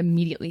home and they're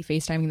immediately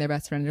FaceTiming their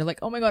best friend. They're like,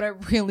 oh my God, I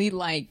really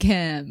like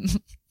him.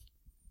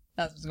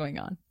 That's what's going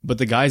on. But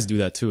the guys do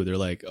that too. They're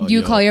like, oh,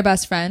 you call your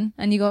best friend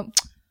and you go,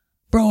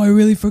 bro, I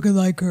really freaking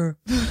like her.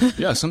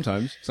 Yeah,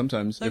 sometimes.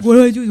 Like, what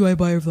do I do? Do I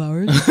buy her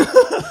flowers?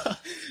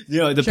 You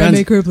know, it depends. Should I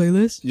make her a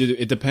playlist?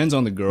 It depends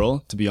on the girl,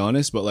 to be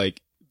honest. But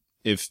like,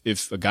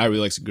 if a guy really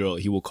likes a girl,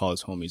 he will call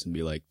his homies and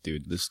be like,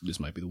 dude, this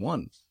might be the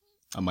one.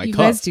 I might You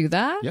cuff. guys do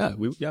that? Yeah,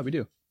 we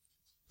do.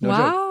 No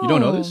wow. joke. You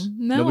don't know this?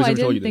 No, Nobody's I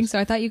ever told you didn't think this. so.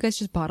 I thought you guys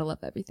just bottle up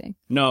everything.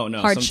 No.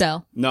 Hard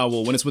shell. No,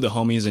 well, when it's with the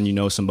homies and you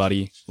know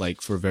somebody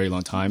like for a very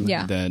long time,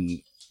 Yeah.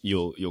 then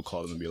you'll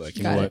call them and be like,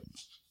 you Got know it. what?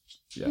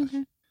 Yeah.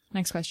 Okay.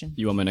 Next question.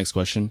 You want my next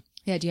question?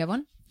 Yeah, do you have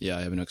one? Yeah,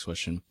 I have a next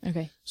question.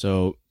 Okay.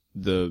 So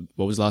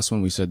what was the last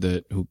one? We said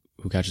that who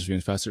catches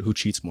feelings faster? Who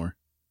cheats more?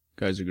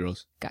 Guys or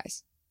girls?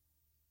 Guys.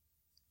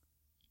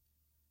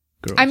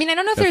 Girls. I mean, I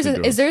don't know if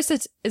Definitely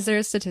is there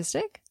a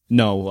statistic?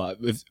 No,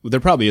 there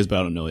probably is, but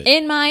I don't know it.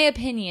 In my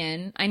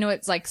opinion, I know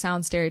it's like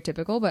sounds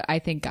stereotypical, but I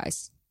think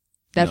guys.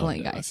 Definitely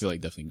No, guys. I feel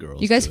like definitely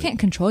girls. You guys do it. can't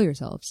control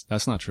yourselves.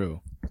 That's not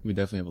true. We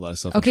definitely have a lot of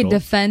stuff. Okay,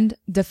 defend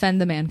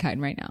the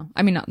mankind right now.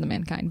 I mean, not the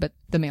mankind, but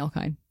the male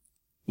kind.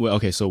 Well,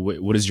 okay, so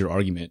what is your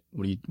argument?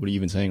 What are you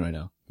even saying right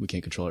now? We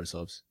can't control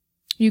ourselves.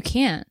 You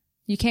can't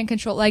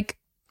control, like,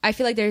 I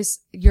feel like there's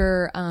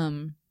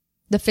the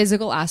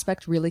physical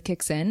aspect really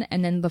kicks in.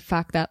 And then the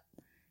fact that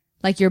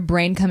like your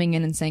brain coming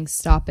in and saying,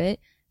 stop it.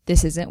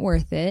 This isn't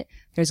worth it.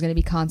 There's going to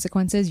be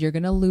consequences. You're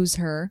going to lose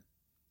her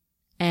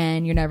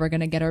and you're never going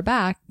to get her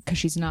back because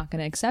she's not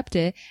going to accept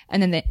it.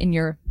 And then in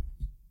your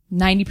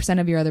 90%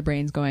 of your other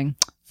brain's going,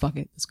 fuck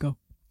it. Let's go.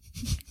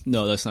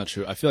 No, that's not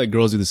true. I feel like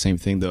girls do the same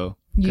thing though.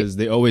 Because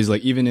they always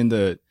like, even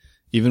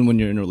when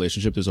you're in a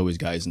relationship, there's always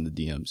guys in the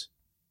DMs.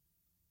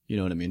 You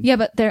know what I mean? Yeah,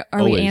 but are we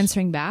Always.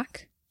 answering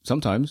back?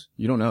 Sometimes.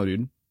 You don't know,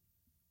 dude.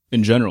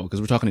 In general,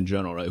 because we're talking in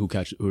general, right? Who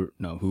Okay,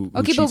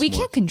 but cheats we more?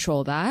 can't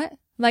control that.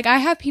 Like, I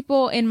have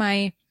people in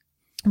my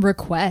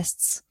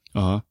requests,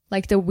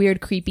 like the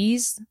weird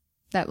creepies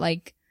that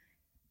like,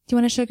 do you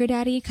want a sugar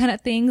daddy kind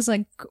of things,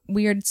 like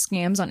weird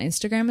scams on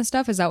Instagram and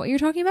stuff. Is that what you're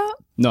talking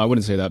about? No, I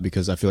wouldn't say that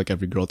because I feel like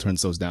every girl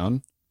turns those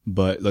down.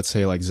 But let's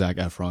say like Zac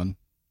Efron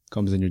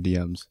comes in your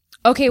DMs.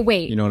 Okay,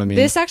 wait. You know what I mean?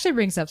 This actually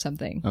brings up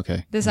something.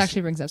 Okay. This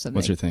actually brings up something.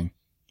 What's your thing?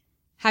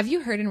 Have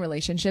you heard in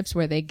relationships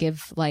where they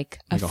give like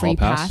a Like a free hall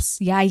pass? pass?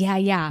 Yeah.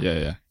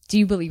 Yeah. Do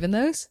you believe in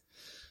those?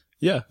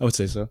 Yeah, I would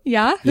say so.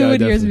 Yeah? Who Yeah,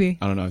 would yours definitely. be?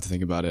 I don't know. I have to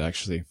think about it,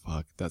 actually.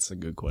 Fuck, that's a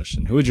good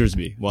question. Who would yours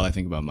be while I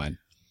think about mine?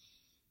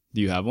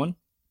 Do you have one?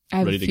 I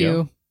have Ready a to few.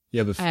 go?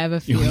 Yeah, but I have a you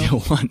few. only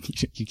get one.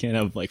 You can't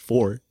have like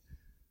four.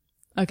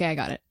 Okay, I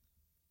got it.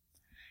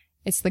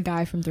 It's the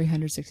guy from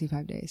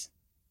 365 Days.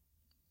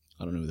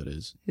 I don't know who that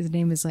is. His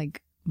name is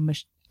like,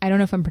 I don't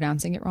know if I'm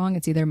pronouncing it wrong.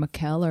 It's either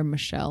Mikel or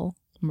Michelle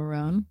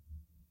Marone.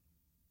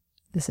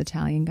 This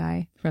Italian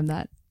guy from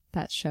that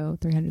show,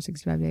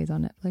 365 Days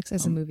on Netflix.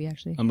 It's a movie,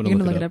 actually. I'm You're going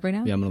to look it up right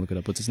now? Yeah, I'm gonna look it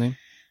up. What's his name?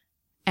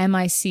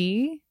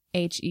 Michele.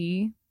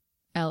 L-E.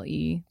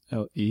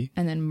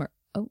 And then,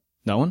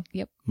 That one?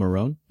 Yep.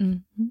 Marone?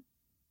 mm-hmm.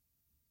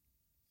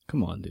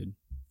 Come on, dude.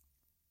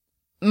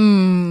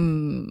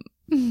 I'm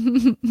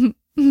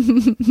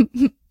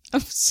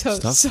so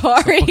Stop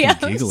sorry. fucking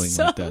I'm giggling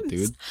so, like that,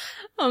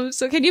 dude.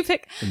 So can you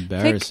pick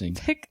Embarrassing.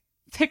 pick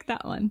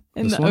that one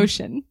in This the one?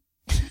 ocean?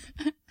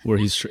 Where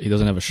he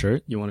doesn't have a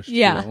shirt? You want to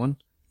Yeah. that one?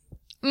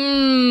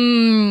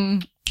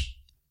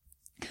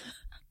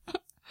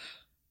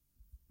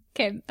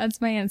 Okay, that's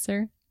my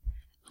answer.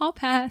 I'll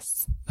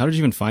pass. How did you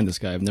even find this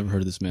guy? I've never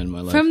heard of this man in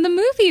my life. From the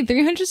movie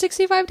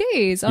 365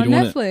 Days on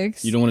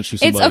Netflix. You don't want to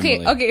choose It's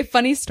somebody. okay,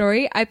 funny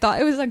story. I thought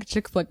it was like a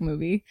chick flick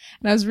movie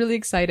and I was really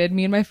excited.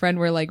 Me and my friend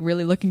were like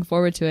really looking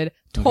forward to it.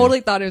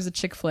 Totally thought it was a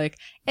chick flick.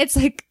 It's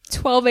like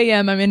 12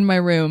 a.m. I'm in my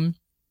room.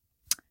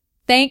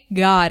 Thank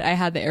God I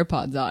had the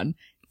AirPods on.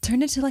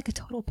 Turned into like a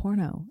total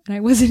porno. And I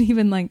wasn't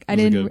even like, I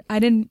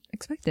didn't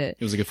expect it.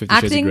 It was like a 50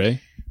 Shades of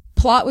Grey?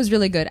 Plot was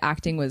really good.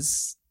 Acting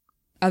was,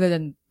 other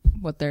than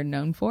what they're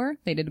known for,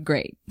 they did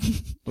great.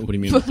 What do you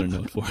mean what they're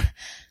known for?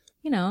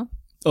 You know.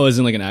 Oh, as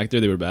in like an actor,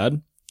 they were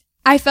bad?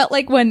 I felt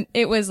like when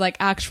it was like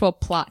actual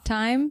plot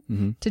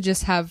time to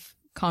just have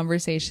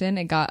conversation,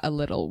 it got a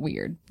little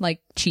weird,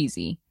 like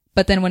cheesy.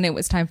 But then when it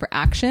was time for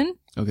action,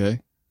 Okay.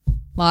 a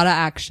lot of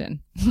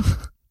action.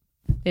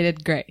 They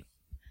did great.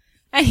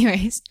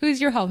 Anyways,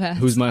 who's your hall pass?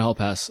 Who's my hall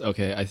pass?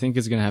 Okay, I think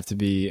it's gonna have to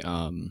be,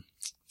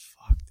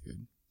 fuck,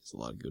 dude. There's a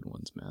lot of good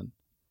ones, man.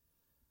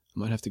 I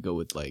might have to go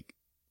with, like,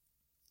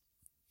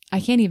 I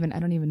don't even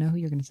know who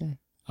you're going to say.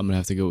 I'm gonna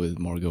have to go with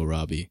Margot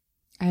Robbie.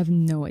 I have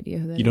no idea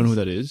who that is. You don't know who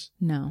that is?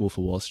 No. Wolf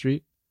of Wall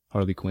Street?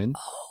 Harley Quinn?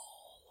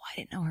 Oh, I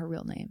didn't know her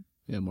real name.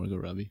 Yeah, Margot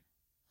Robbie.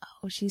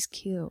 Oh, she's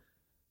cute.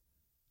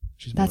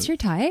 That's your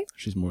type?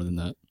 She's more than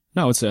that.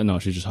 No, I would say, no,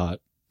 she's just hot.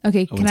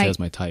 Okay, I wouldn't say that's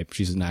my type.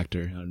 She's an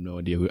actor. I have no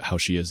idea how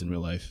she is in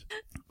real life.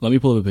 Let me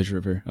pull up a picture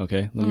of her,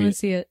 okay? I want to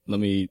see it.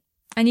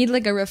 I need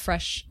like a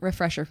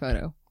refresher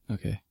photo.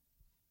 Okay.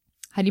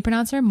 How do you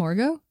pronounce her?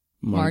 Margot?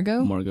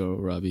 Margot? Margot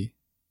Robbie.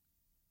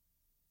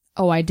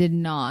 Oh, I did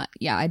not.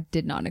 Yeah, I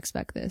did not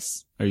expect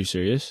this. Are you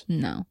serious?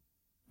 No.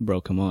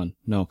 Bro, come on.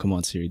 No, come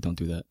on, Siri. Don't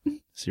do that.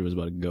 Siri was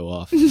about to go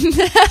off.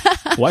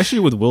 Why is she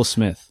with Will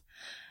Smith?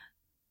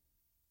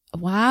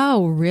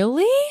 Wow,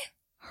 really?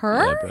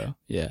 Her? Yeah, bro.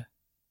 Yeah.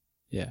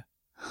 Yeah.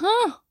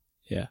 Huh.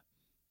 Yeah.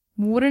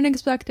 Wouldn't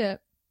expect it.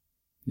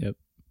 Yep.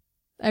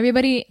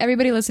 Everybody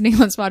listening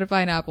on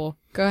Spotify and Apple,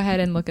 go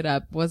ahead and look it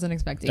up. Wasn't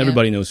expecting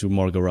Everybody it. knows who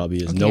Margot Robbie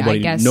is.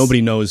 Okay,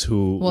 Nobody knows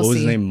who. We'll what was see.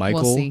 his name?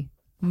 Michael? We'll see.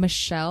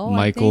 Michelle?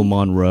 Michael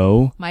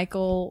Monroe.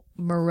 Michael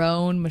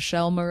Marone,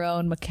 Michelle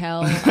Marone,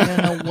 Mikkel. I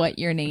don't know what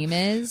your name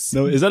is.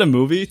 No, is that a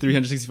movie?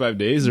 365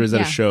 Days? Or is that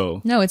Yeah. a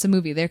show? No, it's a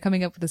movie. They're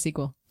coming up with a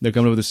sequel. They're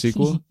coming up with a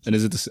sequel? And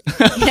is it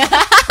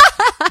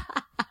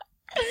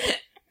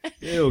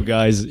Ew,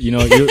 guys. You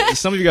know,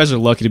 some of you guys are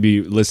lucky to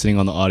be listening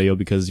on the audio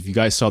because if you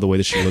guys saw the way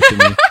that she looked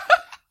at me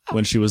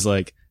when she was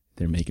like,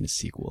 they're making a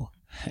sequel.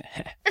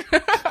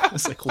 I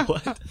was like,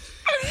 what?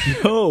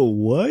 Yo,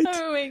 what?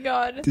 Oh my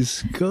god.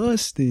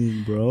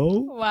 Disgusting, bro.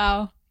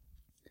 Wow.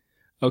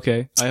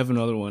 Okay, I have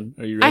another one.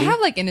 Are you ready? I have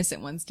like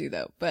innocent ones too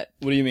though, but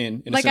What do you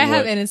mean? like I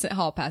have innocent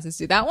hall passes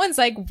too. That one's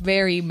like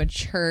very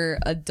mature,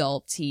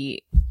 adulty,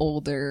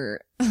 older,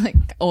 like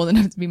old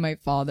enough to be my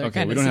father Okay,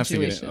 kind we of don't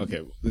situation. have to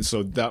get it. Okay,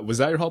 so was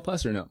that your hall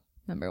pass or no?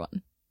 Number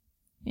one.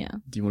 Yeah.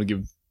 Do you want to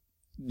give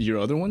your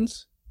other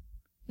ones?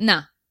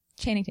 Nah.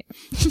 Channing Tatum.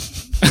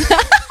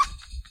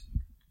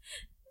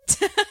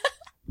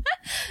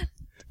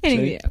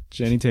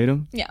 Channing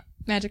Tatum? Yeah.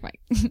 Magic Mike.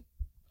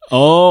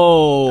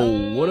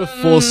 Oh, what a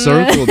full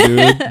circle,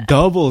 dude.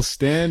 Double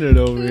standard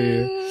over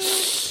here.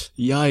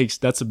 Yikes,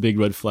 that's a big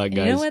red flag,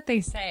 guys. You know what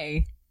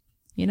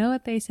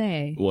they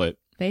say? What?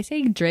 They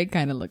say Drake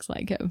kind of looks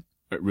like him.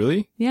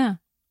 Really? Yeah.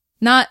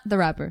 Not the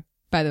rapper,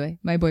 by the way.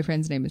 My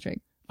boyfriend's name is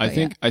Drake. I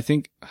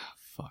think,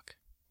 fuck.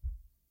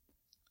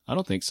 I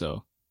don't think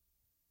so.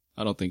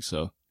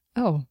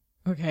 Oh,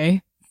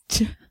 okay.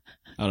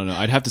 I don't know.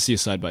 I'd have to see a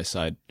side by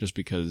side just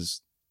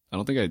because I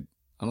don't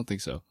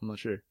think so. I'm not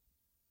sure.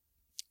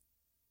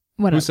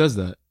 Whatever. Who says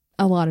that?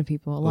 A lot of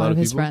people. A lot of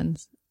his people?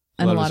 friends.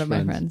 And a lot of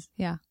my friends.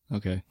 Yeah.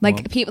 Okay. Like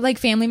well, people, like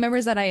family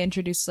members that I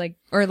introduce, like,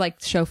 or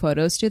like show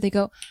photos to, they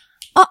go,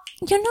 oh,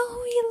 you know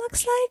who he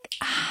looks like?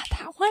 Ah,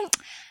 that one.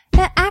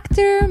 That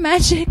actor,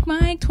 Magic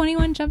Mike,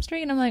 21 Jump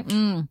Street. And I'm like,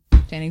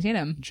 Channing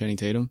Tatum. Channing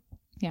Tatum?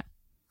 Yeah.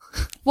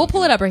 We'll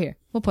pull it up right here.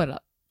 We'll put it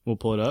up. We'll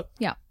pull it up?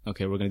 Yeah.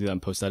 Okay, we're gonna do that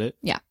and post edit?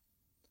 Yeah.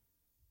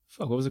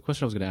 Fuck, what was the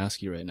question I was gonna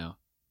ask you right now?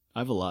 I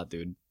have a lot,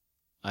 dude.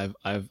 I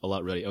have a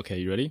lot ready. Okay,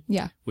 you ready?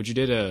 Yeah. Would you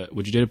date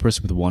a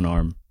person with one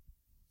arm?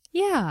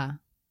 Yeah.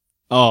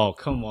 Oh,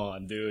 come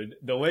on, dude.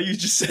 The way you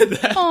just said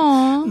that.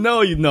 Aww.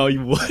 No, you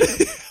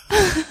wouldn't.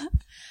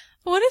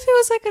 What if it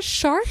was like a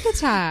shark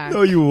attack?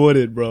 No, you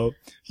wouldn't, bro.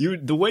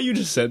 The way you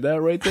just said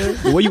that right there,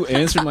 the way you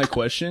answered my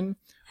question,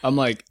 I'm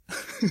like,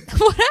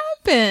 What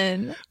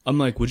happened? I'm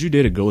like, would you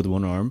date a girl with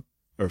one arm?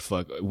 Or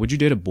fuck, would you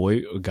date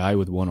a guy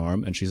with one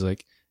arm? And she's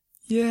like,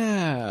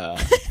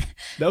 yeah.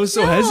 That was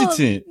so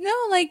hesitant. No,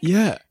 like,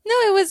 Yeah. no,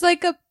 it was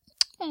like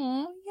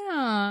oh,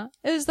 yeah.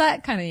 It was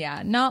that kind of,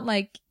 yeah. Not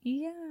like,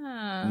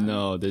 yeah.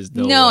 No, there's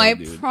no No, way, I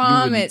dude.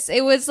 promise.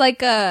 It was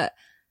like how'd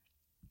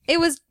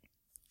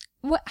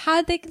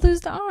they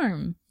lose the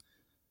arm?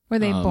 Were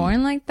they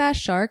born like that?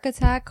 Shark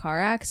attack? Car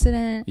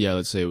accident? Yeah,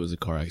 let's say it was a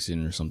car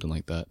accident or something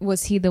like that.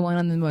 Was he the one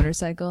on the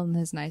motorcycle in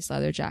his nice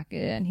leather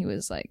jacket and he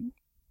was like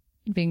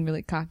being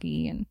really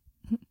cocky and...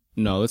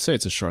 No, let's say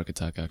it's a shark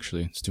attack,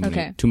 actually. It's too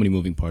many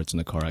moving parts in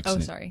a car Oh,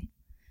 accident. sorry.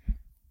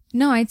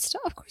 No,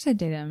 of course I'd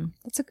date him.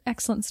 That's an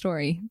excellent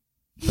story.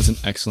 That's an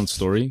excellent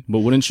story. But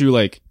wouldn't you,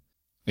 like,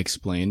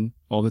 explain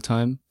all the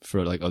time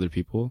for, like, other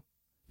people?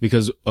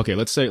 Because, okay,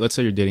 let's say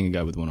you're dating a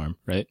guy with one arm,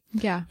 right?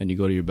 Yeah. And you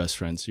go to your best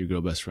friends, your girl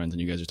best friends, and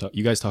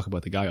you guys talk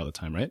about the guy all the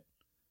time, right?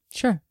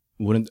 Sure.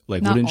 Not wouldn't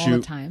all you...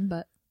 the time,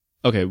 but...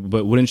 Okay,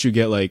 but wouldn't you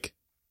get, like,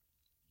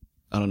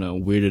 I don't know,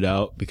 weirded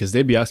out? Because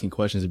they'd be asking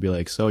questions. They'd be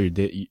like, so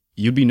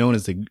you'd be known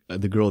as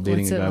the girl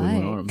dating What's a guy it with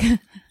one like?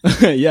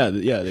 arm. Yeah,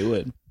 they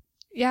would.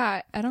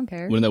 Yeah, I don't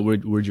care. Wouldn't that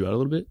weird you out a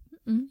little bit?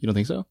 Mm-hmm. You don't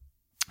think so?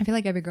 I feel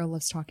like every girl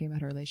loves talking about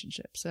her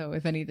relationship. So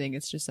if anything,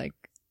 it's just like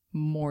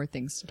more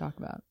things to talk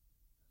about.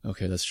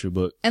 Okay, that's true,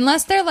 but...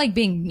 Unless they're like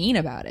being mean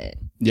about it.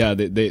 Yeah,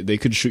 they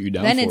could shoot you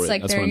down then for it's it.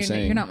 like That's what I'm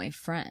saying. you're not my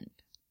friend.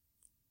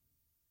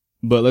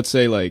 But let's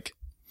say like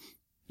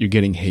you're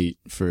getting hate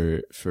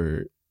for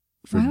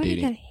Why would you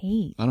dating. get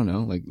hate? I don't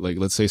know. Like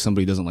let's say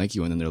somebody doesn't like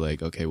you and then they're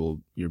like, okay,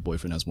 well your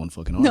boyfriend has one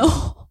fucking arm.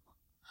 No.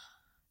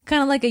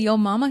 Kind of like a yo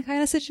mama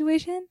kind of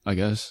situation? I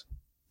guess.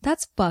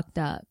 That's fucked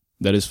up.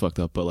 That is fucked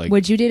up, but like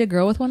Would you date a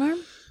girl with one arm?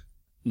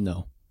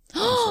 no.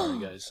 I'm sorry,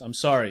 guys. I'm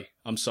sorry.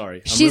 I'm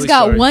She's really got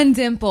sorry. one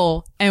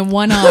dimple and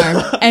one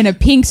arm and a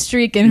pink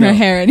streak in her No.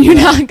 hair, and you're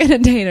not gonna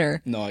date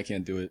her. No, I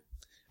can't do it.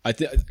 I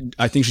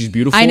think she's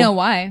beautiful. I know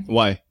why.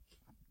 Why?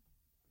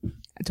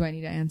 Do I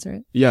need to answer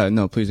it? Yeah,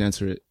 no, please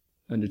answer it.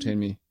 Entertain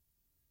me.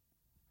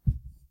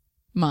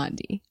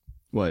 Mondi,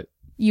 What?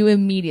 you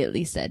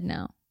immediately said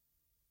no.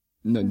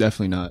 No,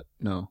 definitely not.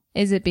 No.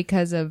 Is it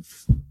because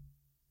of,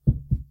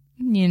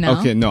 you know?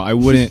 Okay, no, I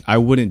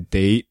wouldn't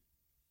date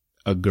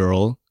a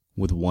girl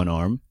with one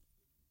arm.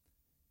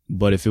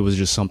 But if it was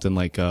just something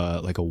like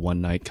a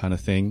one night kind of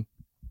thing,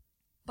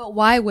 But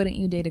why wouldn't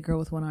you date a girl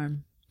with one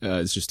arm?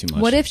 it's just too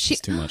much. What if she-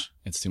 It's too much.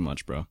 It's too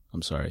much, bro.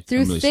 I'm sorry.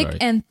 Through I'm really thick sorry.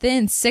 and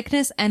thin,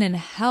 sickness and in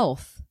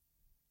health.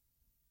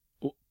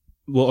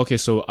 Well, okay,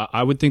 so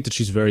I would think that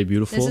she's very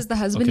beautiful. This is the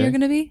husband okay? you're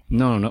gonna be?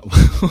 No.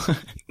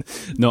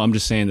 No, I'm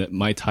just saying that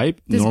my type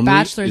This normally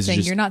bachelor is thing,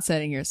 just, you're not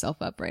setting yourself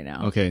up right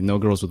now. okay, no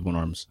girls with one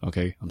arms.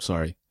 Okay, I'm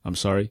sorry.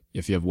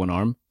 If you have one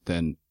arm,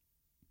 then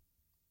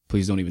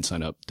please don't even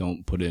sign up.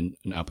 Don't put in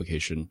an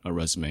application, a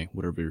resume,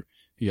 whatever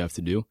you have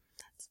to do.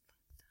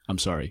 I'm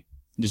sorry.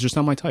 It's just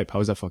not my type.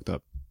 How is that fucked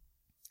up?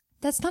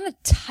 That's not a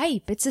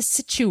type. It's a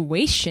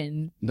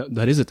situation. No,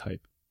 that is a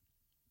type.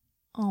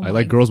 Oh I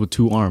like girls with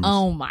two arms.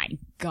 Oh my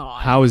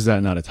god. How is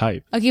that not a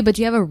type? Okay, but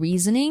do you have a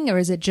reasoning, or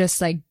is it just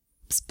like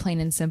plain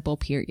and simple?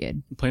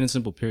 Period. Plain and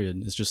simple.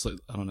 Period. It's just like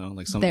I don't know,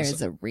 like some.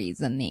 There's a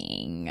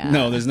reasoning.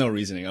 No, there's no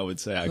reasoning. I would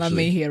say actually. Let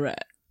me hear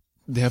it.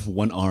 They have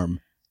one arm.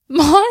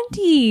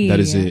 Monty. That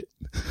is it.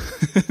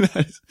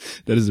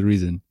 that is the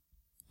reason.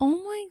 Oh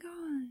my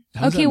god.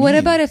 How does Okay, that what mean?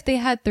 about if they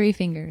had 3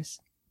 fingers?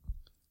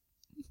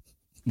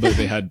 But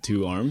they had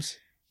two arms,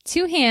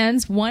 2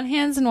 hands, one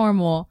hand's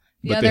normal.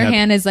 The But they other had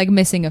hand is like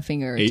missing a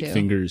finger or 8 two.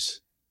 fingers.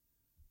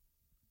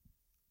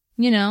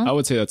 You know? I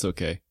would say that's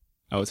okay.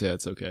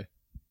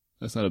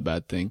 That's not a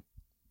bad thing.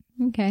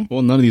 Okay.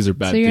 Well, none of these are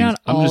bad So things. you're not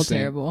I'm all just saying-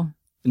 terrible.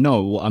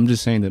 No, well, I'm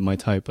just saying that my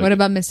type. Like, What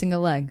about missing a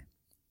leg?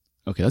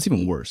 okay, that's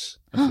even worse.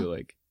 I feel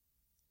like.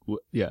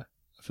 Yeah,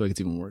 I feel like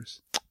it's even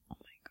worse. Oh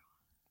my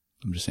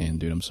god. I'm just saying,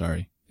 dude. I'm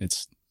sorry.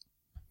 It's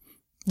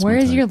Where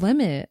my is type. your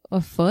limit?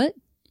 A foot?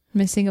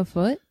 Missing a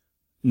foot?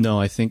 No,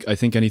 I think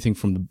anything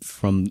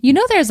from You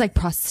know there's like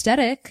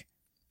prosthetic.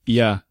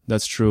 yeah,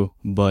 that's true,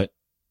 but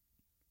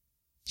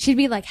She'd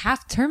be like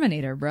half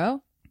Terminator,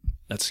 bro.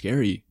 that's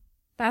scary.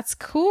 That's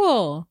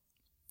cool.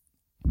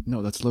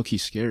 No, that's low key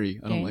scary.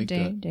 I don't like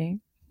that.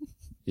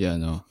 Yeah,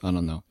 no, I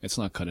don't know. It's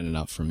not cutting it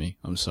out for me.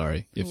 I'm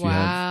sorry. If you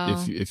Wow.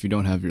 have if you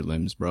don't have your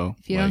limbs, bro.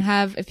 If you don't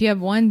have, if you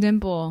have one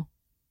dimple,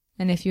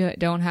 and if you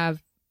don't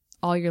have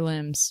all your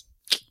limbs,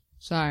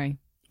 sorry.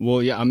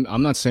 Well, yeah,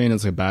 I'm not saying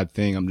it's a bad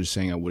thing. I'm just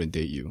saying I wouldn't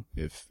date you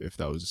if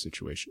that was the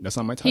situation. That's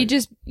not my type. He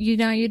just,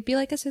 you'd be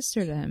like a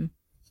sister to him.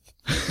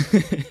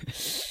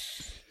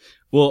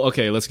 Well,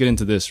 okay, let's get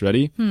into this.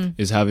 Ready?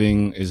 Is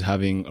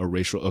having a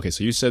racial. Okay,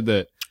 so you said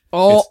that.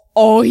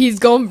 He's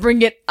gonna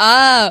bring it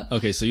up.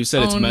 Okay, so you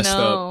said it's messed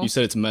no. up. You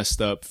said it's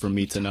messed up for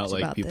me to not talked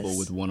like about people this.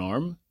 with one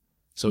arm.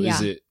 So Yeah.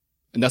 is it?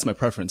 And that's my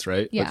preference,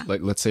 right? Yeah.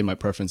 Like let's say my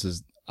preference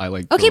is I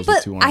like Okay, girls with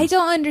but 2 arms. I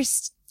don't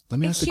understand. Let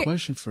me ask the Here-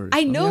 question first. I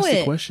Let me know ask it.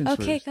 The question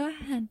Okay, first. go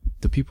ahead.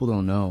 The people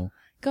don't know.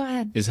 Go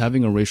ahead. Is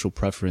having a racial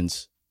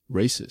preference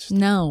racist?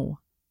 No.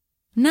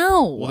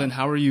 No. Well, then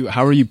how are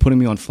you putting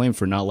me on flame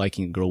for not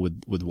liking a girl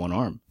with one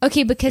arm?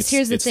 Okay, because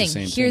here's the it's the thing.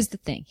 same Here's thing. the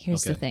thing.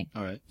 Here's the Okay. thing.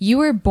 All right. You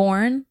were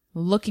born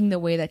looking the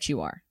way that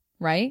you are,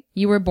 right?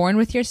 You were born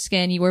with your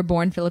skin. You were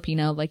born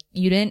Filipino. Like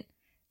you didn't.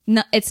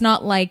 No, it's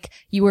not like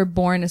you were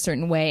born a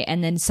certain way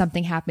and then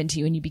something happened to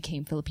you and you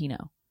became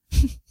Filipino.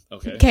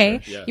 Okay. Okay,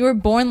 sure, yeah. you were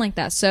born like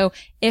that. So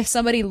if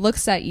somebody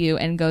looks at you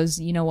and goes,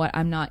 you know what,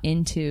 I'm not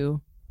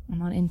into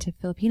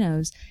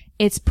Filipinos,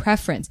 it's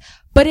preference.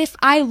 But if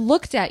I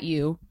looked at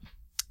you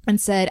and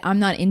said, I'm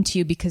not into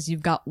you because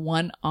you've got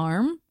one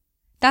arm,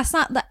 that's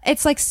not,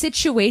 it's like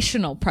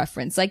situational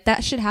preference. Like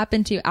that should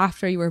happen to you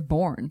after you were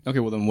born. Okay,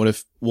 well then what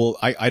if, well,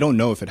 I don't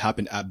know if it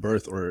happened at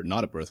birth or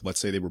not at birth. Let's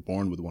say they were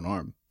born with one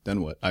arm.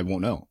 Then what? I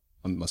won't know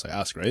unless I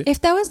ask, right?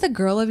 If that was the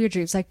girl of your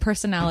dreams, like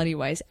personality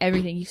wise,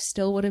 everything, you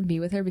still wouldn't be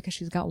with her because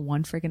she's got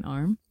one freaking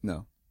arm.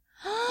 No.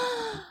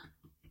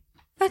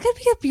 That could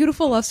be a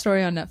beautiful love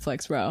story on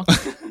Netflix, bro.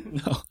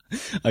 No,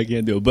 I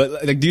can't do it.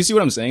 But like, do you see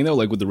what I'm saying though?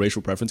 Like with the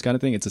racial preference kind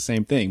of thing, it's the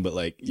same thing, but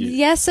like,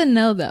 Yes and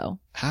no, though.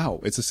 how?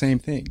 It's the same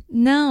thing.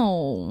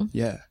 No.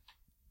 Yeah.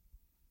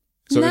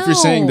 So if you're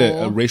saying that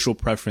No. a racial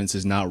preference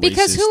is not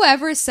Because racist,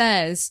 whoever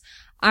says,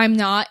 I'm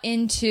not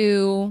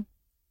into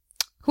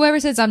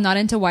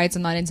whites,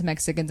 I'm not into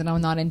Mexicans, and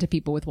I'm not into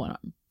people with one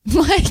arm.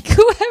 Like,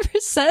 whoever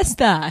says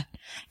that,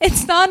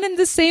 it's not in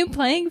the same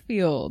playing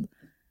field.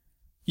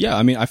 yeah,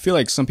 I mean, I feel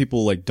like some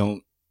people like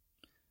don't.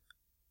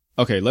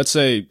 Okay, let's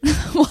say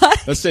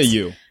What? let's say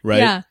you, right?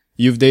 Yeah.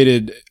 You've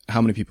dated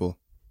how many people?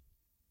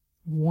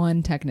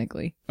 One,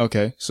 technically.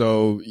 Okay,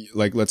 so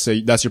like let's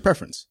say that's your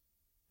preference,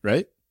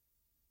 right?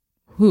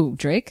 Who?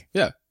 Drake?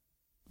 Yeah.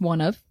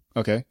 One of.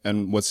 Okay,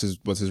 and what's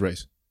his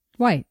race?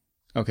 White.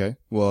 Okay,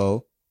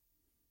 well,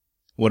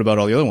 what about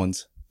all the other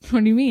ones?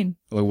 What do you mean?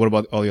 Like, what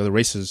about all the other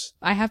races?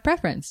 I have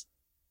preference.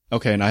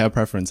 Okay, and I have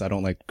preference. I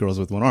don't like girls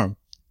with one arm.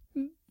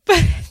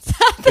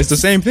 But It's the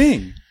same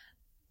thing.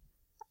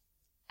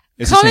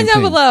 It's the comment same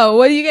down thing. below.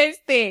 What do you guys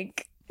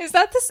think? Is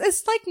that this?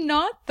 It's like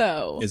not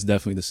though. It's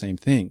definitely the same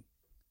thing.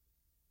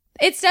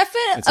 It's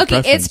definitely It's a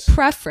okay. preference. It's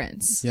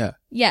preference. Yeah.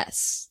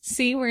 Yes.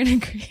 See, we're in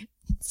agreement.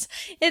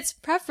 It's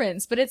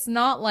preference, but it's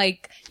not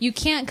like you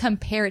can't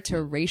compare it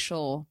to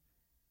racial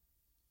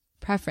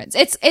preference.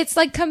 It's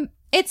like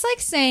it's like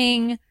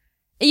saying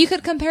you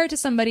could compare it to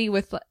somebody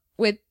with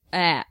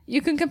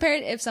you can compare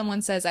it if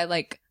someone says I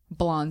like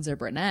blondes or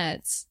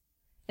brunettes.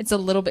 It's a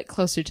little bit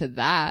closer to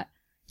that.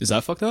 Is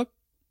that fucked up?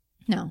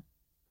 No.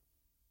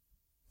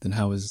 Then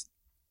how is?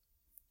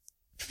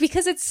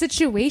 Because it's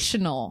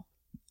situational.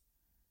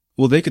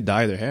 Well, they could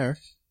dye their hair.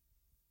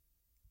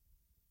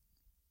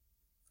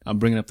 I'm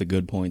bringing up the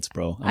good points,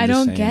 bro. I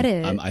don't get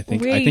it. I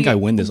think I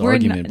win this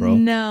argument, bro.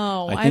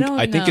 No, I don't know.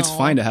 I think it's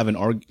fine to have an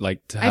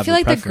I feel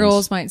like the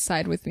girls might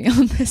side with me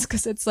on this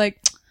because it's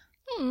like,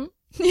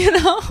 you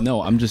know?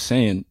 No, I'm just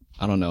saying.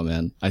 I don't know,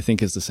 man. I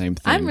think it's the same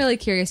thing. I'm really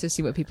curious to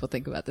see what people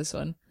think about this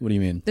one. What do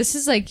you mean? This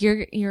is like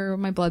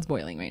my blood's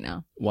boiling right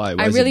now. Why?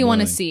 I really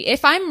want to see.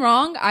 If I'm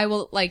wrong, I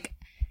will like.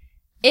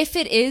 If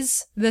it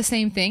is the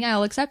same thing,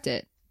 I'll accept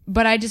it.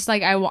 But I just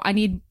like I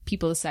need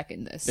people to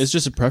second this. It's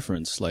just a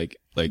preference, like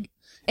it's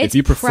if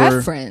you prefer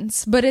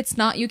preference, but it's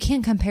not. You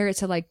can't compare it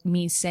to like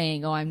me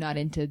saying, "Oh, I'm not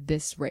into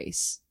this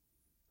race."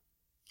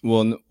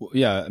 Well,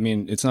 yeah. I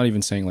mean, it's not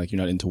even saying like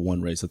you're not into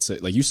one race. Let's say,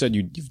 like you said,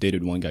 you've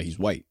dated one guy. He's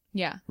white.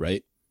 Yeah.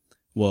 Right.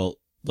 Well,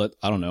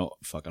 I don't know.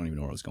 Fuck, I don't even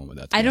know where I was going with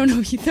that. I don't know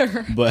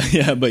either. But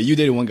yeah, but you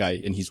dated one guy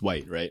and he's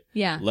white, right?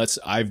 Yeah.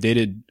 I've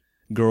dated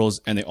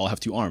girls and they all have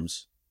two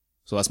arms.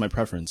 So that's my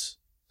preference.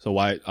 So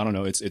why, I don't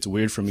know, it's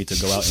weird for me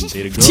to go out and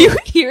date a girl Do you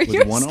hear with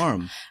yourself? one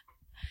arm.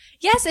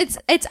 Yes,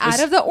 it's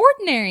out of the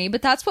ordinary,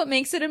 but that's what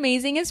makes it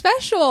amazing and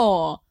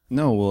special.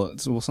 No, well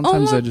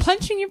sometimes I'm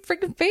punching your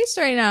freaking face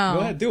right now. Go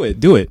ahead, do it.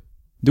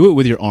 Do it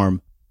with your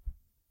arm.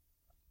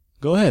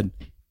 Go ahead.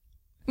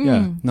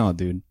 Yeah. No,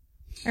 dude.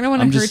 I don't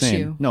want to hurt saying,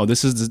 you. No,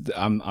 this is,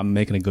 I'm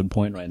making a good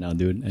point right now,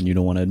 dude, and you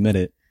don't want to admit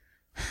it.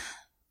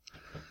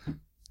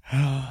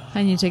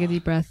 I need to take a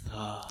deep breath.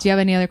 Do you have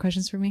any other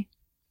questions for me?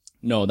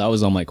 No, that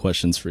was all my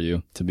questions for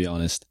you, to be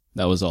honest.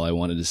 That was all I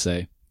wanted to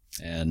say.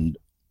 And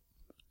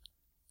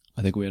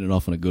I think we ended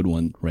off on a good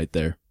one right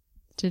there.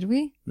 Did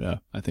we? Yeah,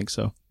 I think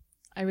so.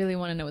 I really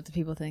want to know what the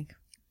people think.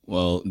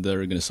 Well, they're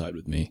going to side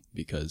with me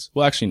because,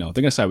 well, actually, no,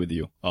 they're going to side with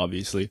you,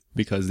 obviously,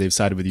 because they've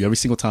sided with you every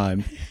single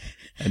time.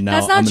 And now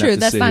That's not true.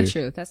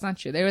 That's not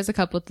true. There was a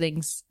couple of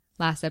things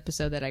last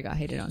episode that I got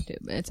hated on too,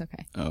 but it's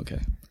okay. Okay.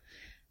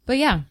 But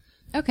yeah.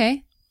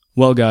 Okay.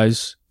 Well,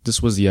 guys,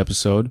 this was the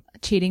episode.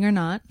 Cheating or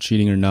not.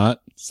 Cheating or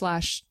not.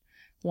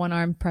 / one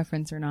arm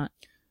preference or not.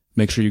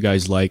 Make sure you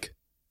guys like,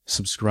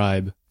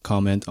 subscribe,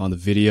 comment on the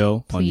video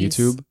Please. on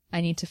YouTube. I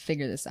need to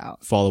figure this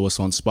out. Follow us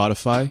on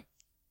Spotify.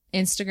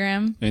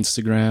 Instagram.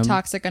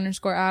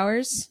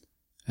 Toxic_hours.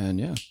 And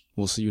yeah, And yeah,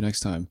 we'll see you next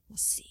time. We'll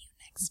see you.